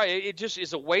absolutely right. It just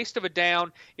is a waste of a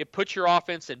down. It puts your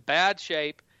offense in bad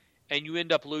shape, and you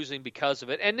end up losing because of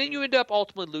it. And then you end up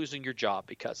ultimately losing your job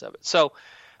because of it. So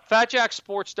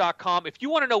FatJackSports.com. If you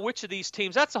want to know which of these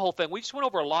teams, that's the whole thing. We just went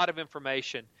over a lot of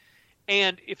information.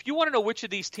 And if you want to know which of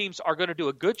these teams are going to do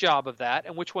a good job of that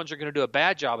and which ones are going to do a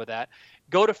bad job of that,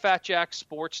 go to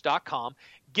FatJackSports.com.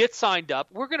 Get signed up.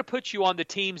 We're going to put you on the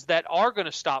teams that are going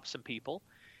to stop some people,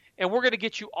 and we're going to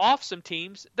get you off some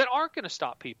teams that aren't going to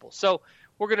stop people. So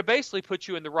we're going to basically put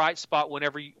you in the right spot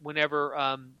whenever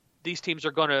these teams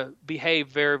are going to behave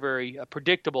very, very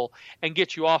predictable and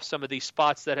get you off some of these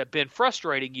spots that have been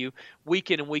frustrating you week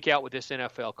in and week out with this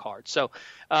NFL card. So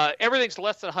everything's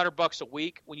less than $100 a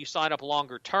week when you sign up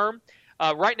longer term.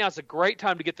 Right now is a great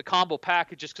time to get the combo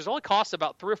packages because it only costs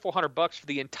about $300 or $400 for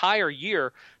the entire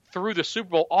year through the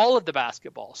Super Bowl, all of the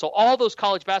basketball. So all those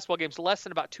college basketball games, less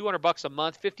than about $200 a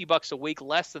month, $50 a week,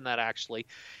 less than that actually.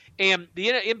 And the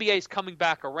NBA is coming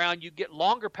back around. You get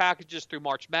longer packages through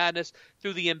March Madness,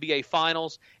 through the NBA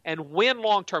Finals, and win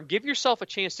long-term. Give yourself a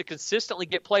chance to consistently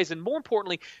get plays, and more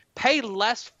importantly, pay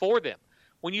less for them.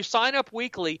 When you sign up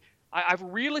weekly, I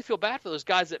really feel bad for those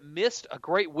guys that missed a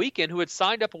great weekend who had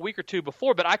signed up a week or two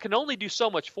before, but I can only do so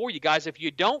much for you guys. If you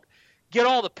don't get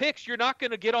all the picks, you're not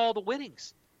going to get all the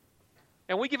winnings.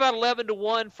 And we give out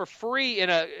 11-1 for free in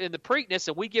the Preakness,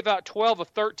 and we give out 12 of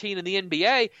 13 in the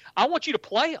NBA. I want you to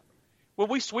play them. When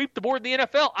we sweep the board in the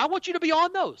NFL, I want you to be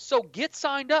on those. So get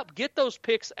signed up, get those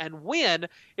picks, and win.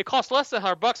 It costs less than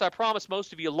 $100. I promise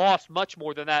most of you lost much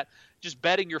more than that just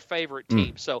betting your favorite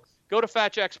team. So go to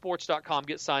FatJackSports.com,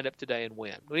 get signed up today, and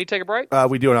win. We need to take a break?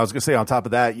 We do, and I was going to say on top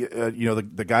of that,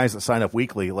 the guys that sign up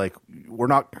weekly, like we're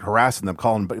not harassing them,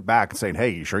 calling back and saying, hey,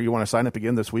 you sure you want to sign up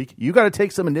again this week? You got to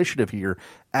take some initiative here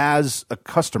as a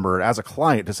customer, as a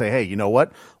client to say, hey, you know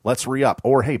what? Let's re-up.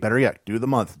 Or, hey, better yet, do the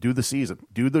month, do the season,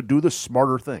 do the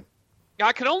smarter thing.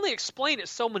 I can only explain it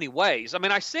so many ways. I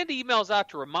mean, I send emails out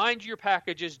to remind you your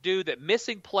packages due that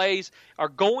missing plays are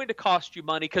going to cost you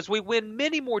money because we win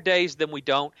many more days than we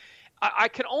don't. I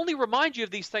can only remind you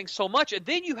of these things so much, and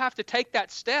then you have to take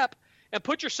that step and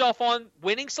put yourself on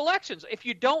winning selections. If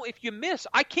you miss,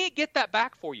 I can't get that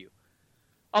back for you.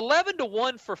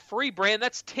 11-1 for free, Brand.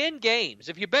 That's 10 games.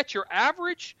 If you bet your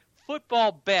average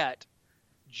football bet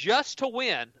just to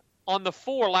win on the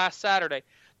 4 last Saturday,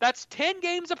 that's 10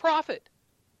 games of profit.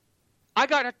 I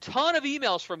got a ton of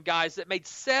emails from guys that made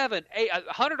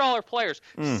 $100 players,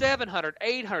 $700,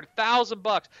 $800,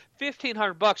 $1,000,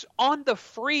 $1,500 on the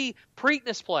free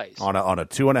Preakness plays. On a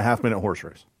 2.5-minute horse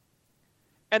race.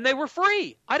 And they were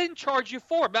free. I didn't charge you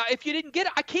for them. Now, if you didn't get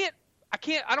it, I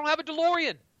don't have a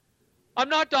DeLorean. I'm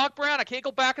not Doc Brown. I can't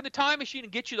go back in the time machine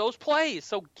and get you those plays.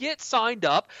 So get signed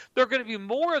up. There are going to be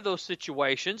more of those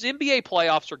situations. NBA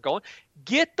playoffs are going.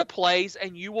 Get the plays,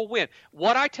 and you will win.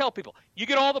 What I tell people, you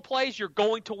get all the plays, you're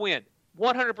going to win.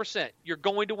 100%. You're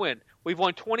going to win. We've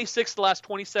won 26 the last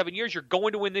 27 years. You're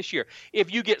going to win this year.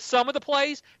 If you get some of the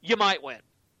plays, you might win.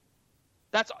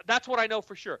 That's what I know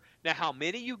for sure. Now, how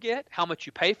many you get, how much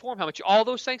you pay for them, all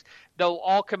those things, they'll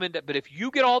all come into. But if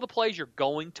you get all the plays, you're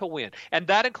going to win. And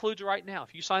that includes right now.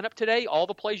 If you sign up today, all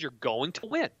the plays, you're going to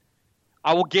win.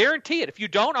 I will guarantee it. If you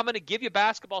don't, I'm going to give you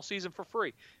basketball season for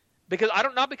free.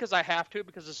 Not because I have to,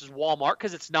 because this is Walmart,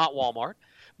 because it's not Walmart,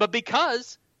 but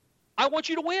because I want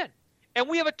you to win. And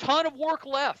we have a ton of work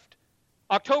left.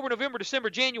 October, November, December,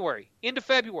 January, into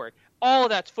February. All of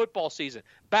that's football season.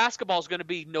 Basketball is going to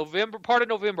be November, part of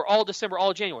November, all December,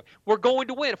 all January. We're going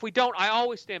to win. If we don't, I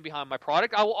always stand behind my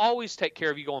product. I will always take care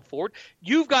of you going forward.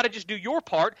 You've got to just do your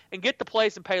part and get the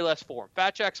plays and pay less for them.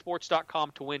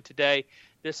 FatJackSports.com to win today,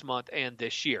 this month, and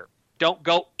this year. Don't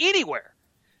go anywhere.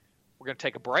 We're going to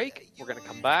take a break. We're going to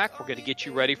come back. We're going to get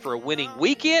you ready for a winning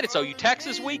weekend. It's OU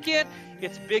Texas weekend.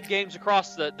 It's big games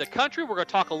across the country. We're going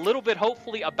to talk a little bit,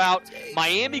 hopefully, about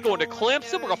Miami going to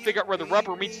Clemson. We're going to figure out where the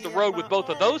rubber meets the road with both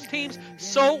of those teams.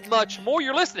 So much more.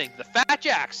 You're listening to the Fat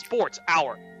Jack Sports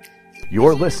Hour.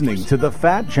 You're listening to the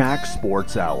Fat Jack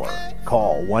Sports Hour.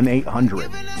 Call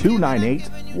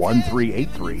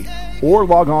 1-800-298-1383 or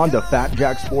log on to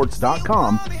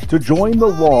fatjacksports.com to join the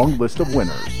long list of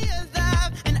winners.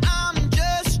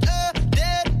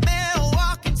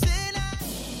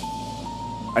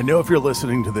 I know if you're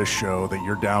listening to this show that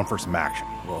you're down for some action.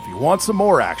 Well, if you want some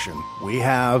more action, we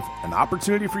have an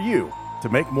opportunity for you to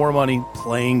make more money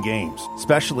playing games,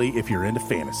 especially if you're into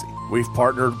fantasy. We've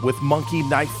partnered with Monkey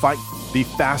Knife Fight, the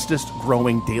fastest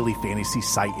growing daily fantasy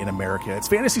site in America. It's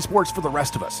fantasy sports for the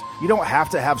rest of us. You don't have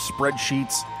to have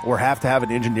spreadsheets or have to have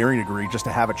an engineering degree just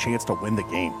to have a chance to win the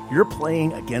game. You're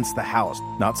playing against the house,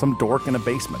 not some dork in a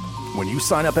basement. When you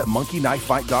sign up at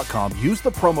monkeyknifefight.com, use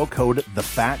the promo code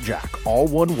TheFatJack, all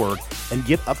one word, and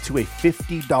get up to a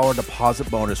 $50 deposit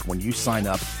bonus when you sign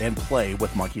up and play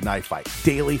with Monkey Knife Fight.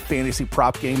 Daily fantasy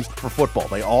prop games for football.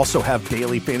 They also have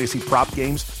daily fantasy prop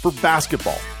games for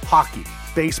basketball, hockey,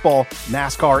 baseball,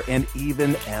 NASCAR, and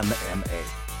even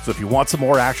MMA. So if you want some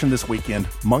more action this weekend,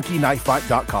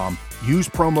 monkeyknifefight.com. Use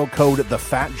promo code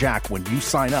TheFatJack when you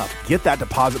sign up. Get that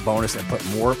deposit bonus and put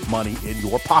more money in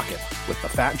your pocket with The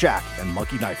Fat Jack and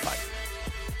Monkey Knife Fight.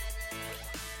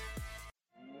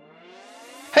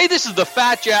 Hey, this is the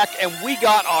Fat Jack, and we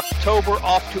got October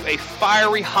off to a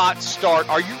fiery hot start.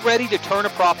 Are you ready to turn a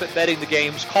profit betting the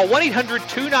games? Call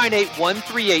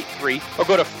 1-800-298-1383 or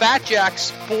go to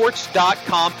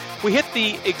fatjacksports.com. We hit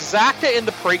the exacta in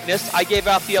the Preakness. I gave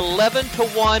out the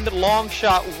 11-1 long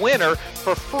shot winner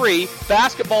for free.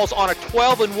 Basketball's on a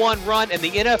 12-1 run, and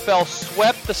the NFL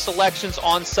swept the selections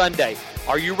on Sunday.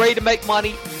 Are you ready to make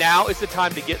money? Now is the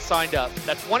time to get signed up.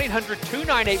 That's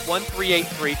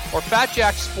 1-800-298-1383 or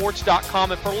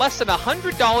fatjacksports.com. And for less than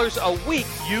 $100 a week,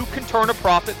 you can turn a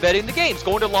profit betting the games.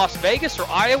 Going to Las Vegas or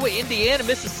Iowa, Indiana,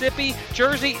 Mississippi,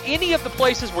 Jersey, any of the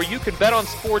places where you can bet on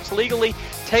sports legally,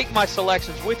 take my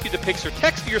selections with you. The picks are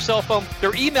text to your cell phone.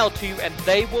 They're emailed to you, and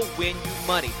they will win you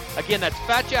money. Again, that's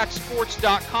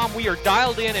fatjacksports.com. We are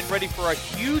dialed in and ready for a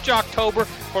huge October.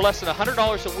 For less than $100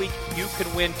 a week, you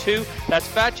can win too. That's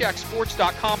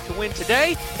fatjacksports.com to win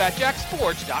today.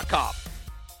 fatjacksports.com.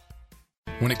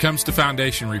 When it comes to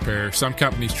foundation repair, some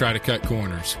companies try to cut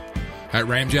corners. At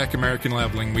Ramjack American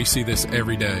Leveling, we see this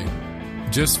every day.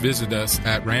 Just visit us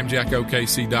at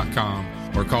ramjackokc.com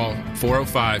or call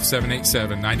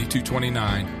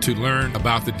 405-787-9229 to learn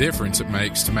about the difference it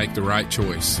makes to make the right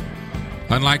choice.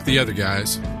 Unlike the other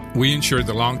guys, we ensure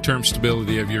the long-term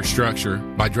stability of your structure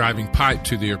by driving pipe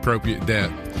to the appropriate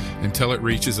depth until it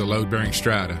reaches a load-bearing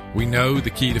strata. We know the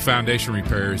key to foundation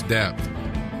repair is depth.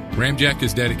 Ramjack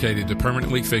is dedicated to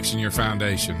permanently fixing your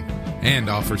foundation and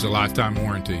offers a lifetime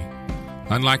warranty.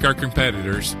 Unlike our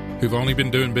competitors, who've only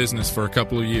been doing business for a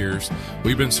couple of years,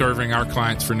 we've been serving our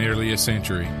clients for nearly a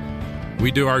century.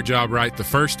 We do our job right the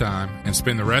first time and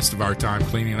spend the rest of our time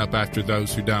cleaning up after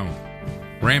those who don't.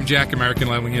 Ramjack American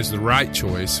Leveling is the right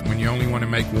choice when you only want to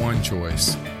make one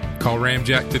choice. Call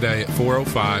Ramjack today at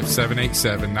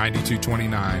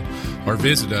 405-787-9229 or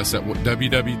visit us at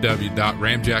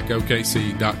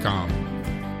www.ramjackokc.com.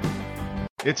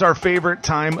 It's our favorite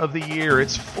time of the year.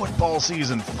 It's football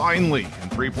season, finally.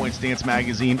 And 3 Point Stance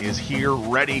Magazine is here,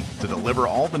 ready to deliver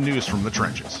all the news from the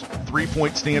trenches. 3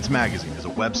 Point Stance Magazine is a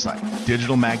website,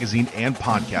 digital magazine, and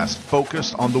podcast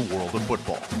focused on the world of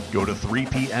football. Go to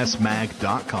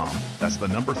 3psmag.com. That's the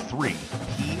number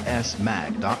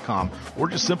 3psmag.com. Or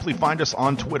just simply find us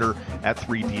on Twitter at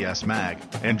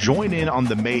 3psmag. And join in on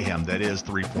the mayhem that is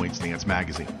 3 Point Stance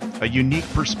Magazine. A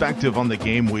unique perspective on the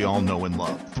game we all know and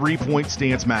love. 3 Point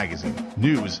Stance Magazine.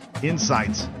 News,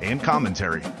 insights, and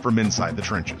commentary from inside the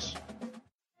trenches.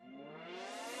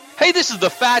 Hey, this is the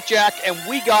Fat Jack, and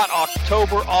we got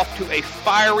October off to a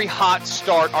fiery hot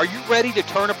start. Are you ready to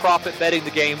turn a profit betting the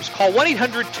games? Call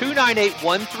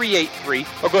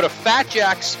 1-800-298-1383 or go to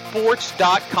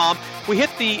fatjacksports.com. We hit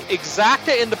the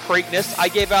exacta in the Preakness. I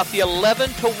gave out the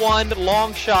 11-1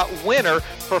 long shot winner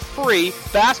for free.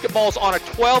 Basketball's on a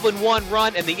 12-1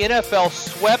 run, and the NFL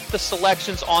swept the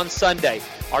selections on Sunday.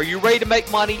 Are you ready to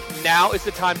make money? Now is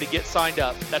the time to get signed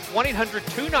up. That's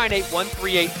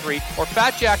 1-800-298-1383 or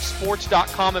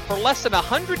fatjacksports.com. And for less than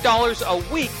 $100 a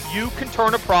week, you can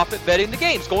turn a profit betting the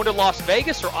games. Going to Las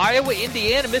Vegas or Iowa,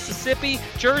 Indiana, Mississippi,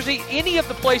 Jersey, any of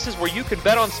the places where you can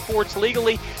bet on sports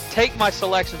legally, take my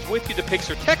selections with you. The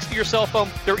picks are text to your cell phone.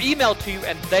 They're emailed to you,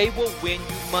 and they will win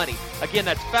you money. Again,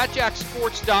 that's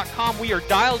fatjacksports.com. We are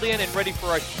dialed in and ready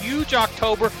for a huge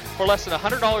October. For less than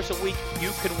 $100 a week,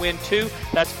 you can win too.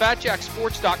 That's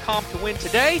fatjacksports.com to win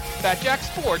today.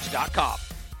 Fatjacksports.com.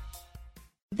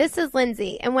 This is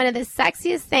Lindsay, and one of the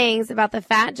sexiest things about the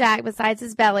Fat Jack besides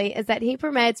his belly is that he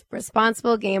promotes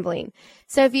responsible gambling.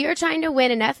 So if you're trying to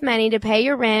win enough money to pay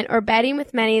your rent or betting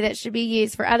with money that should be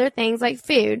used for other things like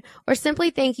food, or simply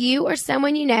think you or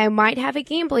someone you know might have a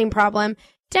gambling problem,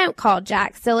 don't call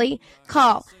Jack Silly.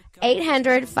 Call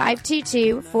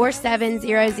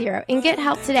 800-522-4700 and get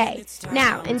help today.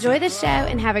 Now, enjoy the show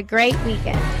and have a great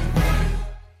weekend.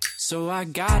 So I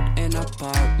got an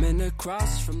apartment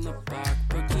across from the park.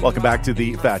 Welcome back to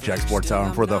the Fat Jack Sports Hour.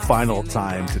 And for the final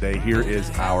time today, here is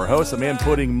our host, a man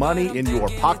putting money in your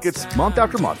pockets month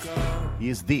after month. He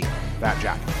is the Fat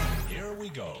Jack. Here we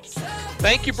go.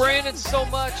 Thank you, Brandon, so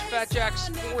much. Fat Jack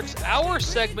Sports Hour,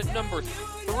 segment number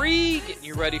 3, getting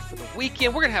you ready for the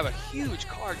weekend. We're going to have a huge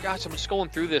card. Gosh, I'm just going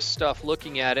through this stuff,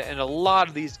 looking at it, and a lot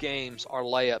of these games are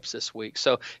layups this week.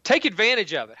 So take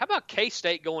advantage of it. How about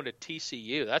K-State going to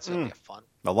TCU? That's going to be fun.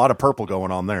 A lot of purple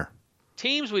going on there.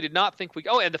 Teams we did not think we –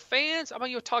 oh, and the fans, I mean,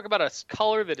 you'll talk about a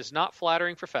color that is not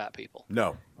flattering for fat people.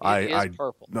 No. It is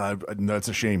purple. No, it's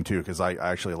a shame, too, because I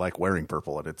actually like wearing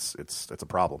purple, and it's a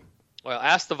problem. Well,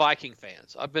 ask the Viking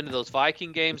fans. I've been to those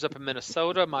Viking games up in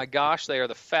Minnesota. My gosh, they are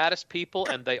the fattest people,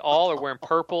 and they all are wearing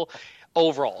purple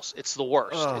overalls. It's the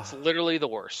worst. Ugh. It's literally the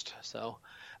worst. So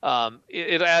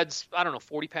it adds, I don't know,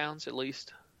 40 pounds at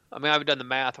least. I mean, I haven't done the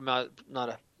math. I'm not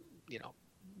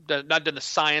done the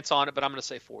science on it, but I'm going to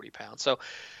say 40 pounds. So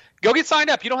go get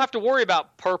signed up. You don't have to worry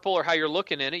about purple or how you're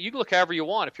looking in it. You can look however you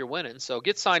want if you're winning. So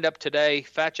get signed up today,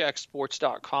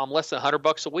 fatjacksports.com, less than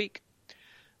 $100 a week.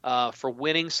 For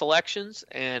winning selections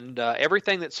and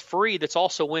everything that's free that's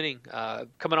also winning.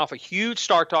 Coming off a huge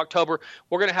start to October,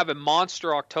 we're going to have a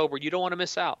monster October. You don't want to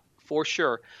miss out, for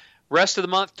sure. Rest of the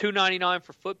month, $2.99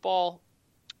 for football.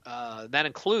 That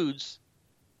includes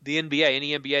the NBA,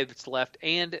 any NBA that's left,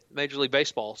 and Major League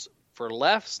Baseball's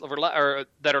that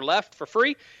are left for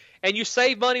free. And you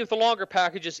save money with the longer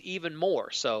packages even more.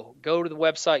 So go to the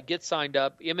website, get signed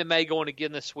up. MMA going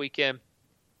again this weekend.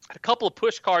 A couple of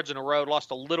push cards in a row,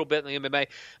 lost a little bit in the MMA,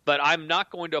 but I'm not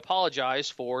going to apologize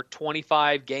for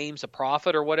 25 games of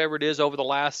profit or whatever it is over the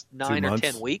last 9 or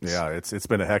 10 weeks. Yeah, it's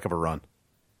been a heck of a run.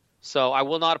 So I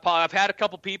will not apologize. I've had a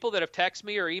couple people that have texted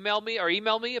me or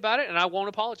emailed me about it, and I won't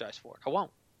apologize for it. I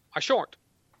won't. I shan't.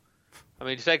 I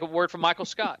mean, to take a word from Michael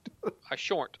Scott, I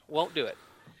shan't. Won't do it.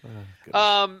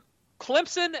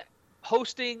 Clemson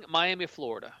hosting Miami,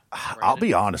 Florida. Brandon. I'll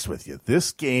be honest with you.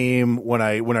 This game, when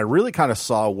I really kind of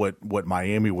saw what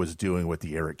Miami was doing with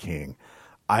the Eric King,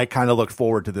 I kind of looked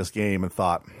forward to this game and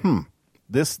thought,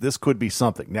 this could be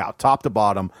something. Now, top to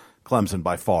bottom, Clemson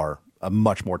by far a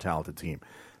much more talented team.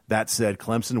 That said,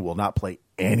 Clemson will not play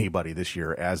anybody this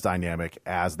year as dynamic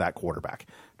as that quarterback.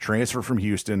 Transfer from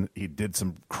Houston, he did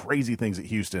some crazy things at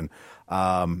Houston,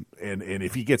 and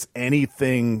if he gets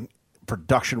anything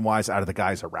production-wise out of the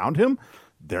guys around him,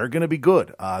 they're going to be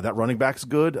good. That running back's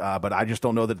good, but I just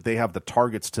don't know that they have the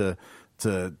targets to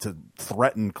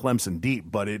threaten Clemson deep.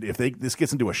 But if this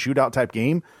gets into a shootout-type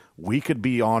game, we could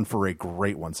be on for a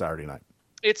great one Saturday night.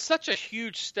 It's such a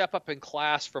huge step up in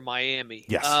class for Miami.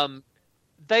 Yes.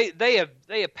 They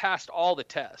have passed all the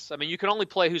tests. I mean, you can only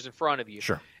play who's in front of you.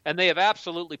 Sure. And they have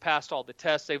absolutely passed all the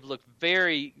tests. They've looked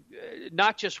very,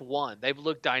 not just one, they've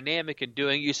looked dynamic in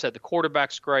doing. You said the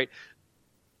quarterback's great.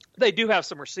 They do have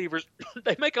some receivers.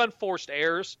 They make unforced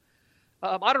errors.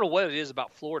 I don't know what it is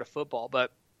about Florida football,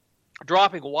 but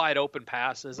dropping wide open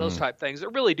passes, those type things, that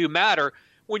really do matter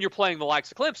when you're playing the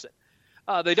likes of Clemson.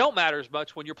 They don't matter as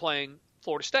much when you're playing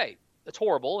Florida State. That's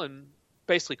horrible and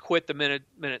basically quit the minute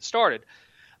it started.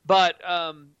 But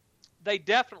they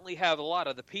definitely have a lot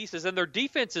of the pieces, and their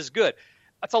defense is good.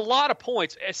 That's a lot of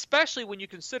points, especially when you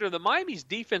consider the Miami's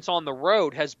defense on the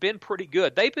road has been pretty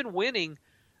good. They've been winning.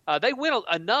 They win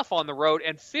enough on the road,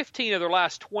 and 15 of their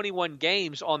last 21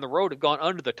 games on the road have gone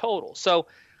under the total. So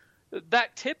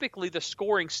that typically the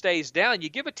scoring stays down. You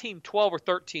give a team 12 or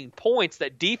 13 points,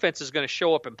 that defense is going to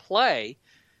show up and play.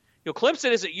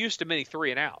 Clemson isn't used to many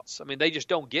 3-and-outs. I mean, they just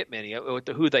don't get many with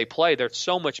who they play. They're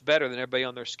so much better than everybody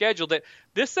on their schedule that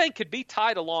this thing could be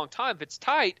tight a long time. If it's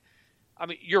tight, I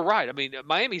mean, you're right. I mean,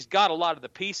 Miami's got a lot of the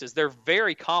pieces. They're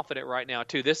very confident right now,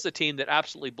 too. This is a team that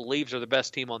absolutely believes they're the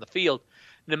best team on the field,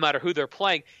 no matter who they're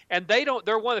playing. And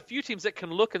they're one of the few teams that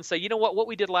can look and say, you know what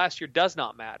we did last year does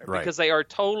not matter, because they are a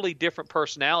totally different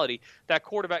personality. That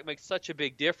quarterback makes such a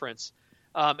big difference.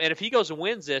 And if he goes and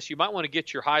wins this, you might want to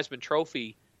get your Heisman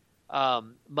Trophy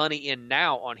money in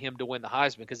now on him to win the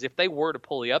Heisman, because if they were to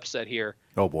pull the upset here,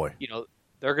 oh boy,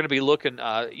 they're going to be looking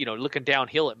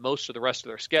downhill at most of the rest of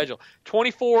their schedule.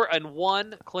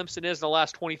 24-1, Clemson is in the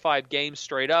last 25 games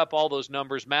straight up. All those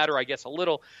numbers matter, I guess, a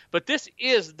little, but this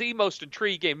is the most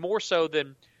intriguing game, more so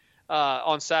than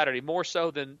on Saturday, more so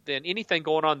than anything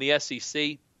going on in the SEC.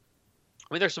 I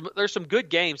mean, there's some good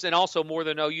games, and also more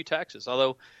than OU Texas,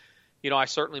 although. I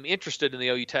certainly am interested in the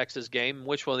OU Texas game,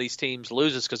 which one of these teams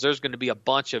loses, because there's going to be a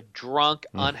bunch of drunk,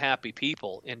 unhappy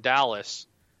people in Dallas.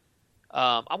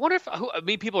 I wonder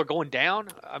if people are going down.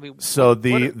 I mean, so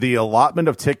the allotment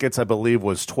of tickets, I believe,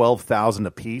 was 12,000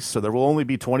 apiece. So there will only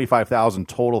be 25,000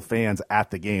 total fans at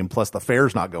the game. Plus the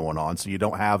fair's not going on, so you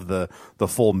don't have the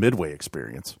full Midway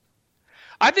experience.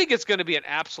 I think it's going to be an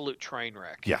absolute train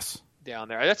wreck. Yes. Down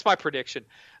there. That's my prediction.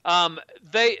 All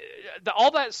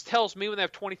that tells me when they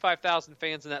have 25,000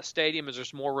 fans in that stadium is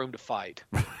there's more room to fight.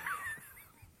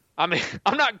 I mean,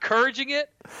 I'm not encouraging it.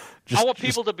 I want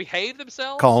people to behave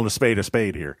themselves. Calling a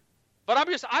spade here. But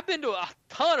I've been to a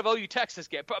ton of OU Texas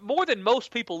games, but more than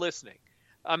most people listening.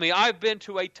 I mean, I've been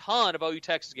to a ton of OU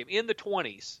Texas games in the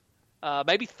 20s,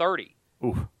 maybe 30.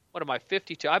 Ooh. What am I,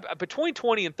 52? Between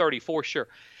 20 and 30 for sure.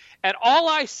 And all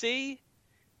I see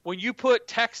when you put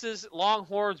Texas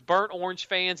Longhorns, burnt orange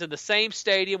fans in the same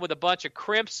stadium with a bunch of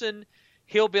Crimson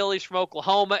hillbillies from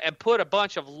Oklahoma and put a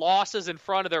bunch of losses in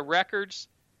front of their records,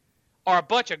 are a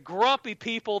bunch of grumpy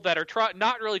people that are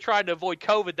not really trying to avoid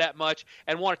COVID that much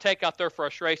and want to take out their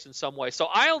frustration some way. So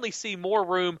I only see more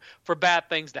room for bad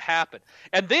things to happen.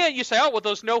 And then you say, oh, well,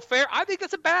 there's no fair. I think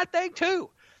that's a bad thing,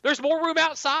 too. There's more room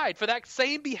outside for that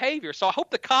same behavior. So I hope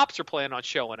the cops are planning on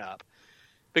showing up,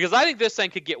 because I think this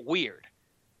thing could get weird.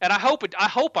 And I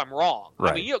hope I'm wrong.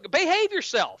 Right. I mean, behave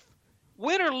yourself.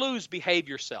 Win or lose, behave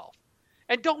yourself.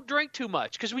 And don't drink too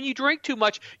much, because when you drink too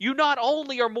much, you not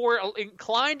only are more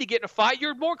inclined to get in a fight,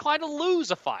 you're more inclined to lose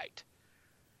a fight.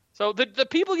 So the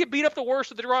people get beat up the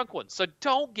worst are the drunk ones. So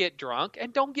don't get drunk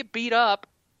and don't get beat up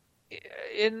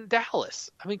in Dallas.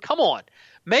 I mean, come on.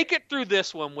 Make it through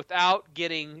this one without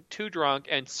getting too drunk,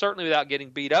 and certainly without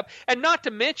getting beat up. And not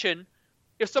to mention,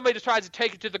 if somebody just tries to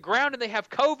take it to the ground and they have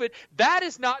COVID, that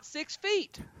is not 6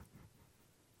 feet.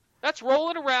 That's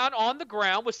rolling around on the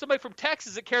ground with somebody from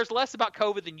Texas that cares less about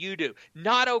COVID than you do.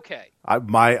 Not okay.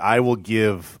 I will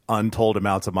give untold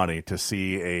amounts of money to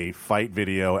see a fight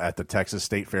video at the Texas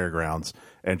State Fairgrounds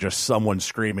and just someone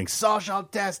screaming, social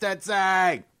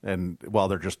distancing, and while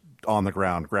they're just on the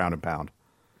ground and pound.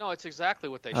 No, it's exactly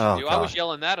what they should do. God. I was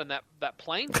yelling that on that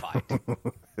plane fight.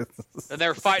 And they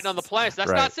were fighting on the planes.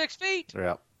 That's not 6 feet.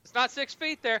 Yeah. It's not 6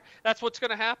 feet there. That's what's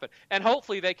going to happen. And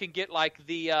hopefully they can get like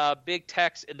the big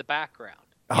Tex in the background.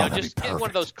 Just get one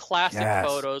of those classic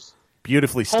photos.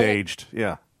 Beautifully staged.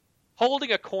 Yeah.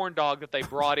 Holding a corn dog that they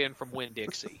brought in from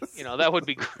Winn-Dixie. That would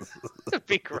be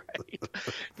great.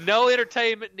 No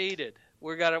entertainment needed.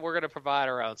 We're gonna provide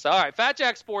our own. So all right, Fat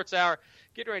Jack Sports Hour.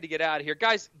 Getting ready to get out of here.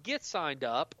 Guys, get signed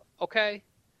up, okay?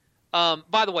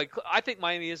 By the way, I think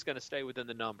Miami is going to stay within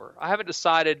the number. I haven't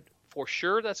decided for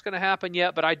sure that's going to happen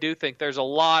yet, but I do think there's a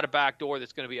lot of backdoor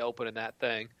that's going to be open in that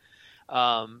thing,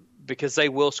 because they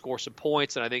will score some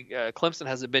points, and I think Clemson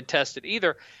hasn't been tested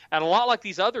either. And a lot like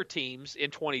these other teams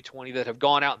in 2020 that have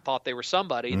gone out and thought they were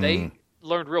somebody, they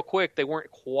learned real quick they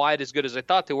weren't quite as good as they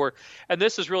thought they were. And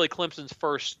this is really Clemson's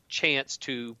first chance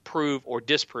to prove or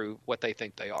disprove what they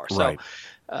think they are. Right.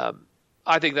 So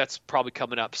I think that's probably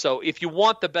coming up. So if you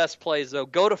want the best plays, though,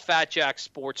 go to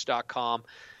FatJackSports.com.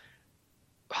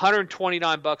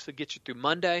 $129 will get you through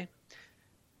Monday.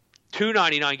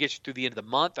 $299 gets you through the end of the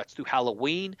month. That's through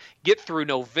Halloween. Get through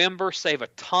November. Save a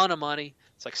ton of money.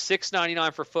 It's like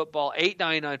 $6.99 for football,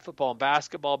 $8.99 football and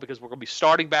basketball, because we're going to be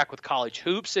starting back with college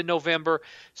hoops in November.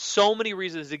 So many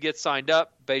reasons to get signed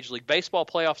up. Major League Baseball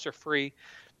playoffs are free.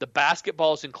 The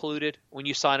basketball is included when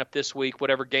you sign up this week.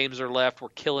 Whatever games are left, we're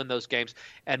killing those games,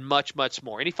 and much, much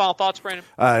more. Any final thoughts, Brandon?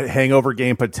 Hangover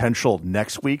game potential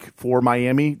next week for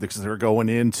Miami, because they're going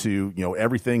into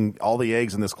everything, all the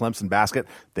eggs in this Clemson basket.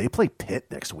 They play Pitt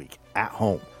next week at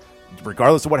home.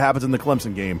 Regardless of what happens in the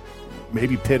Clemson game,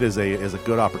 maybe Pitt is a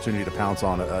good opportunity to pounce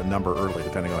on a number early,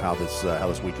 depending on how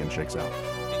this weekend shakes out.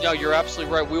 No, you're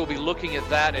absolutely right. We will be looking at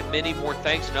that and many more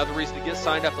things. Another reason to get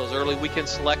signed up, those early weekend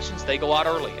selections, they go out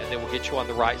early, and they will get you on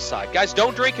the right side. Guys,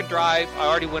 don't drink and drive. I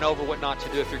already went over what not to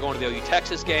do if you're going to the OU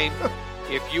Texas game.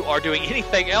 If you are doing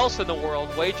anything else in the world,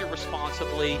 wager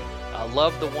responsibly.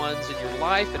 Love the ones in your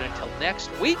life. And until next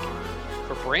week,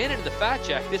 for Brandon and the Fat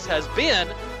Jack, this has been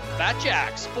Fat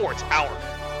Jack Sports Hour.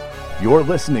 You're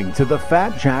listening to the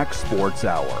Fat Jack Sports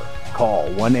Hour. Call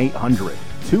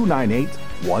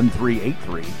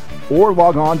 1-800-298-1383 or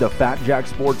log on to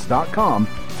fatjacksports.com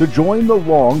to join the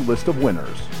long list of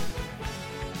winners.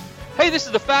 Hey, this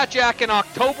is the Fat Jack, and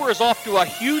October is off to a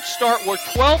huge start. We're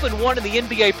 12-1 in the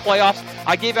NBA playoffs.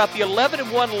 I gave out the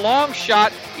 11-1 long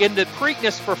shot in the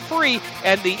Preakness for free,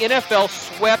 and the NFL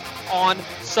swept on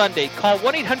Sunday. Call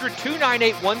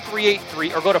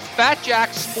 1-800-298-1383 or go to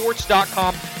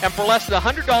fatjacksports.com, and for less than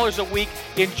 $100 a week,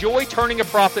 enjoy turning a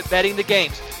profit betting the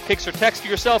games. Picks are texted to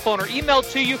your cell phone or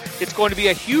emailed to you. It's going to be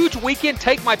a huge weekend.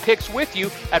 Take my picks with you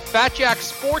at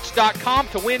fatjacksports.com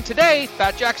to win today.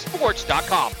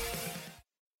 fatjacksports.com.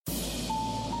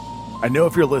 I know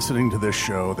if you're listening to this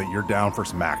show that you're down for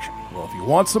some action. Well, if you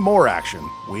want some more action,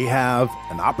 we have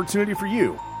an opportunity for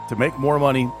you to make more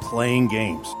money playing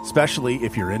games, especially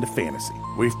if you're into fantasy.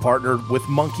 We've partnered with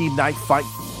Monkey Knife Fight,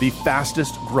 the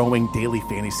fastest growing daily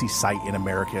fantasy site in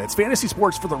America. It's fantasy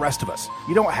sports for the rest of us.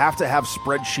 You don't have to have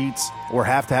spreadsheets or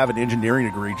have to have an engineering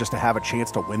degree just to have a chance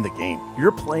to win the game.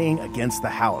 You're playing against the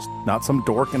house, not some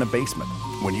dork in a basement.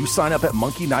 When you sign up at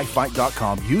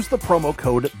monkeyknifefight.com, use the promo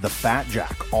code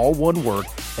TheFatJack, all one word,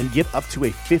 and get up to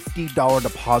a $50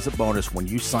 deposit bonus when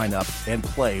you sign up and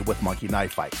play with Monkey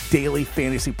Knife Fight. Daily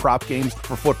fantasy prop games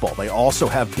for football. They also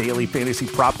have daily fantasy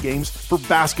prop games for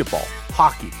basketball,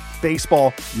 hockey,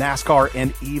 baseball, NASCAR,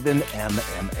 and even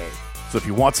MMA. So if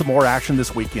you want some more action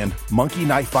this weekend,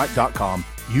 monkeyknifefight.com.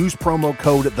 Use promo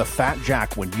code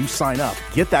TheFatJack when you sign up.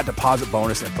 Get that deposit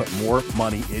bonus and put more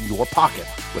money in your pocket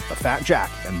with The Fat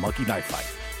Jack and Monkey Knife Fight.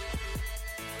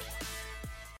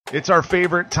 It's our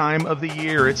favorite time of the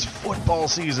year. It's football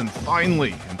season,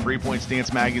 finally. And 3 Point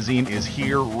Stance Magazine is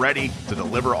here, ready to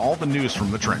deliver all the news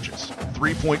from the trenches.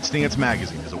 3 Point Stance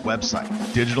Magazine is a website,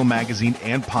 digital magazine,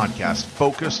 and podcast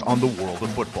focused on the world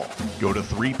of football. Go to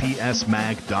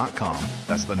 3psmag.com.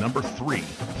 That's the number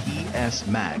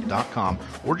 3psmag.com.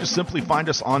 Or just simply find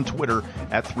us on Twitter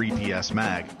at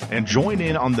 3psmag. And join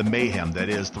in on the mayhem that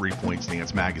is 3 Point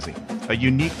Stance Magazine. A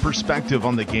unique perspective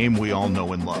on the game we all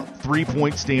know and love. 3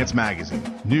 Point Stance Magazine.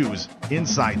 News,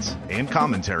 insights, and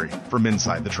commentary from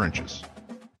inside the trenches.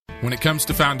 When it comes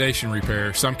to foundation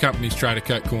repair, some companies try to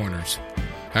cut corners.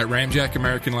 At Ramjack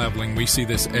American Leveling, we see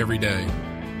this every day.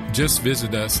 Just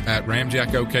visit us at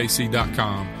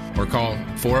ramjackokc.com or call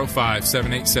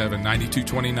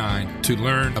 405-787-9229 to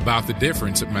learn about the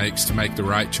difference it makes to make the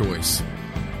right choice.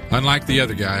 Unlike the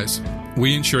other guys,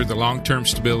 we ensure the long-term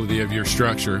stability of your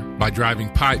structure by driving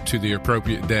pipe to the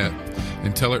appropriate depth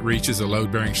until it reaches a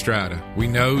load-bearing strata. We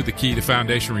know the key to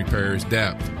foundation repair is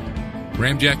depth.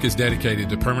 Ramjack is dedicated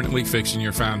to permanently fixing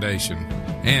your foundation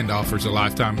and offers a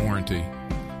lifetime warranty.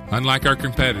 Unlike our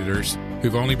competitors,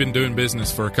 who've only been doing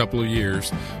business for a couple of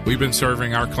years, we've been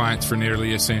serving our clients for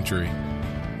nearly a century.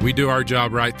 We do our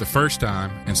job right the first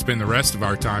time and spend the rest of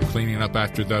our time cleaning up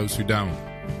after those who don't.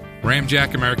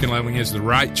 Ramjack American Leveling is the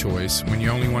right choice when you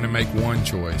only want to make one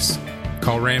choice.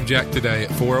 Call Ramjack today at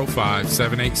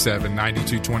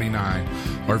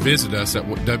 405-787-9229 or visit us at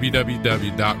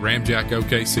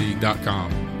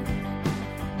www.ramjackokc.com.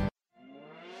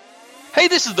 Hey,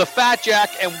 this is the Fat Jack,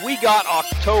 and we got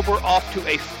October off to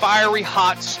a fiery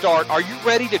hot start. Are you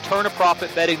ready to turn a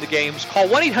profit betting the games? Call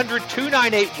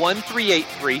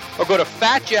 1-800-298-1383 or go to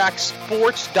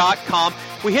fatjacksports.com.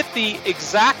 We hit the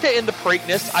exacta in the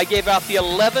Preakness. I gave out the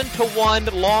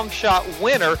 11-1 long shot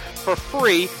winner for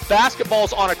free.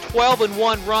 Basketball's on a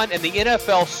 12-1 run, and the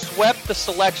NFL swept the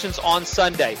selections on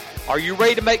Sunday. Are you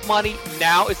ready to make money?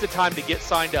 Now is the time to get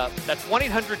signed up. That's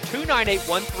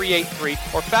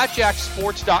 1-800-298-1383 or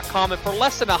FatJackSports.com. And for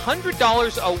less than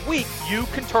 $100 a week, you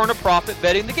can turn a profit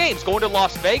betting the games. Going to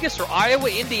Las Vegas or Iowa,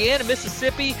 Indiana,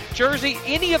 Mississippi, Jersey,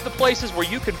 any of the places where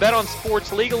you can bet on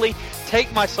sports legally,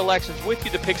 take my selections with you.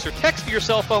 The picks are text to your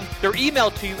cell phone. They're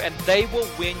emailed to you, and they will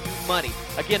win you money.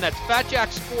 Again, that's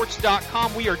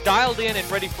FatJackSports.com. We are dialed in and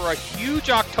ready for a huge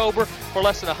October. For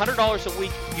less than $100 a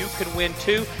week, you can win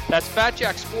too. That's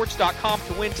FatJackSports.com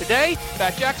to win today.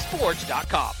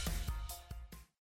 FatJackSports.com.